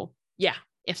 So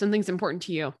if something's important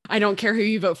to you, I don't care who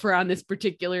you vote for on this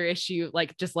particular issue,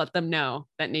 like just let them know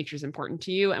that nature's important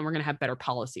to you, and we're going to have better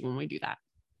policy when we do that.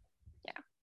 Yeah.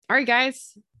 All right,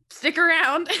 guys, stick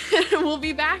around. We'll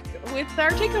be back with our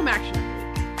take-home action.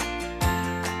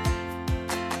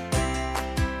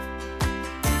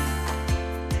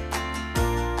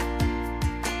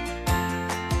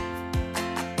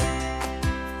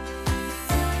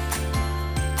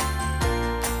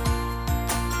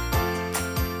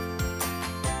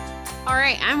 All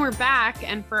right, and we're back.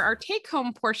 And for our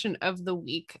take-home portion of the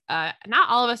week, not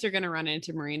all of us are going to run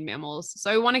into marine mammals, so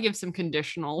I want to give some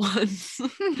conditional ones.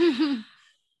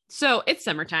 So it's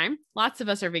summertime. Lots of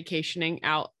us are vacationing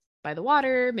out by the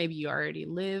water. Maybe you already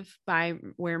live by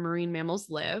where marine mammals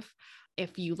live.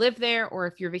 If you live there, or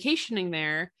if you're vacationing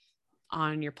there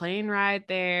on your plane ride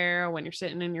there, when you're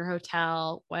sitting in your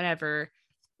hotel, whatever,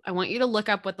 I want you to look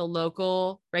up what the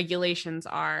local regulations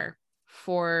are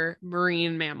for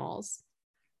marine mammals.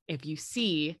 If you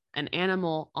see an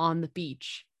animal on the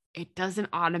beach, it doesn't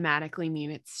automatically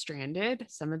mean it's stranded.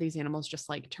 Some of these animals just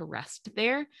like to rest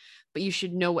there, but you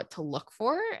should know what to look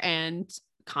for and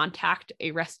contact a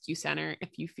rescue center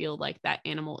if you feel like that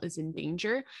animal is in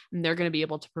danger, and they're going to be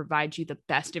able to provide you the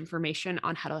best information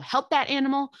on how to help that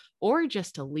animal or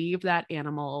just to leave that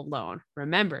animal alone.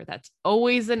 Remember, that's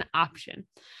always an option.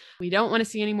 We don't want to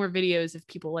see any more videos of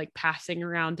people like passing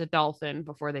around a dolphin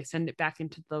before they send it back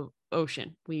into the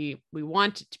ocean. We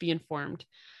want to be informed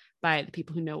by the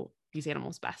people who know these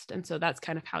animals best. And so that's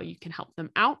kind of how you can help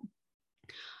them out.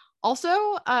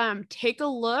 Also, take a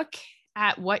look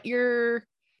at what your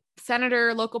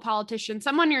senator, local politician,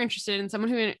 someone you're interested in,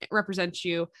 someone who represents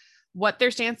you, what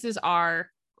their stances are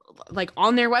like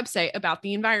on their website about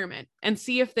the environment, and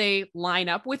see if they line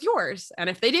up with yours. And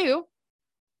if they do,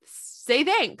 say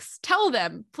thanks.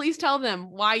 Please tell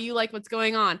them why you like what's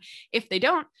going on. If they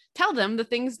don't, tell them the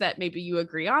things that maybe you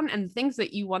agree on and the things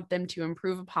that you want them to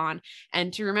improve upon.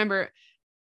 And to remember,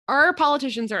 our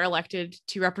politicians are elected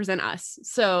to represent us,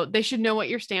 so they should know what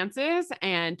your stance is,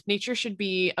 and nature should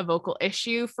be a vocal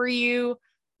issue for you,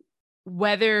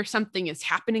 whether something is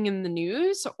happening in the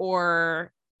news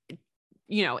or,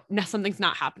 something's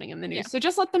not happening in the news. Yeah. So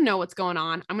just let them know what's going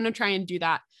on. I'm going to try and do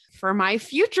that for my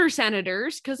future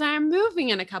senators, because I'm moving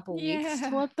in a couple weeks,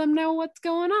 to let them know what's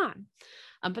going on.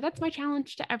 But that's my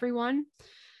challenge to everyone.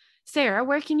 Sarah,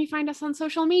 where can you find us on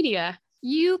social media?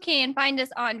 You can find us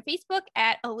on Facebook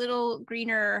at A Little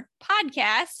Greener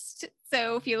Podcast.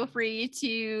 So feel free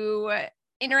to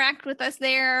interact with us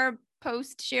there,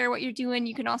 post, share what you're doing.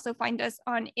 You can also find us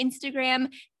on Instagram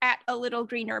at A Little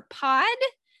Greener Pod.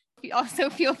 You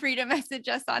also feel free to message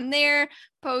us on there,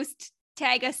 post,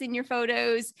 tag us in your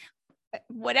photos,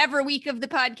 whatever week of the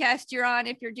podcast you're on.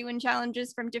 If you're doing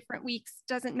challenges from different weeks,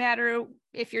 doesn't matter.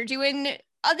 If you're doing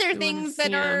other things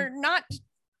that are not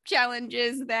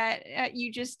challenges that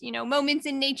you just, moments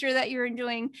in nature that you're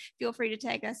enjoying, feel free to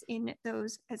tag us in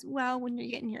those as well when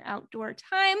you're getting your outdoor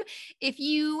time. If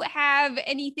you have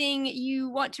anything you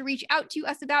want to reach out to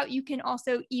us about, you can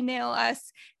also email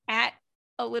us at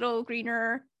a little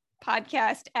greener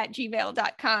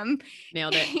podcast@gmail.com.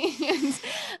 Nailed it.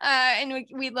 And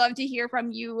we'd love to hear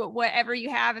from you, whatever you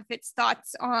have, if it's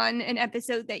thoughts on an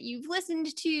episode that you've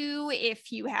listened to,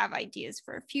 if you have ideas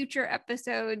for future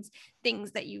episodes,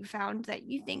 things that you found that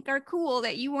you think are cool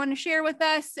that you want to share with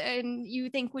us and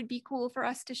you think would be cool for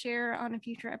us to share on a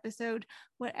future episode,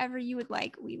 whatever you would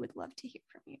like, we would love to hear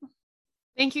from you.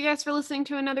 Thank you guys for listening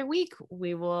to another week.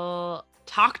 We will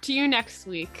talk to you next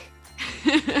week.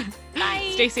 Bye.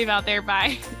 Stay safe out there.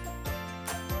 Bye.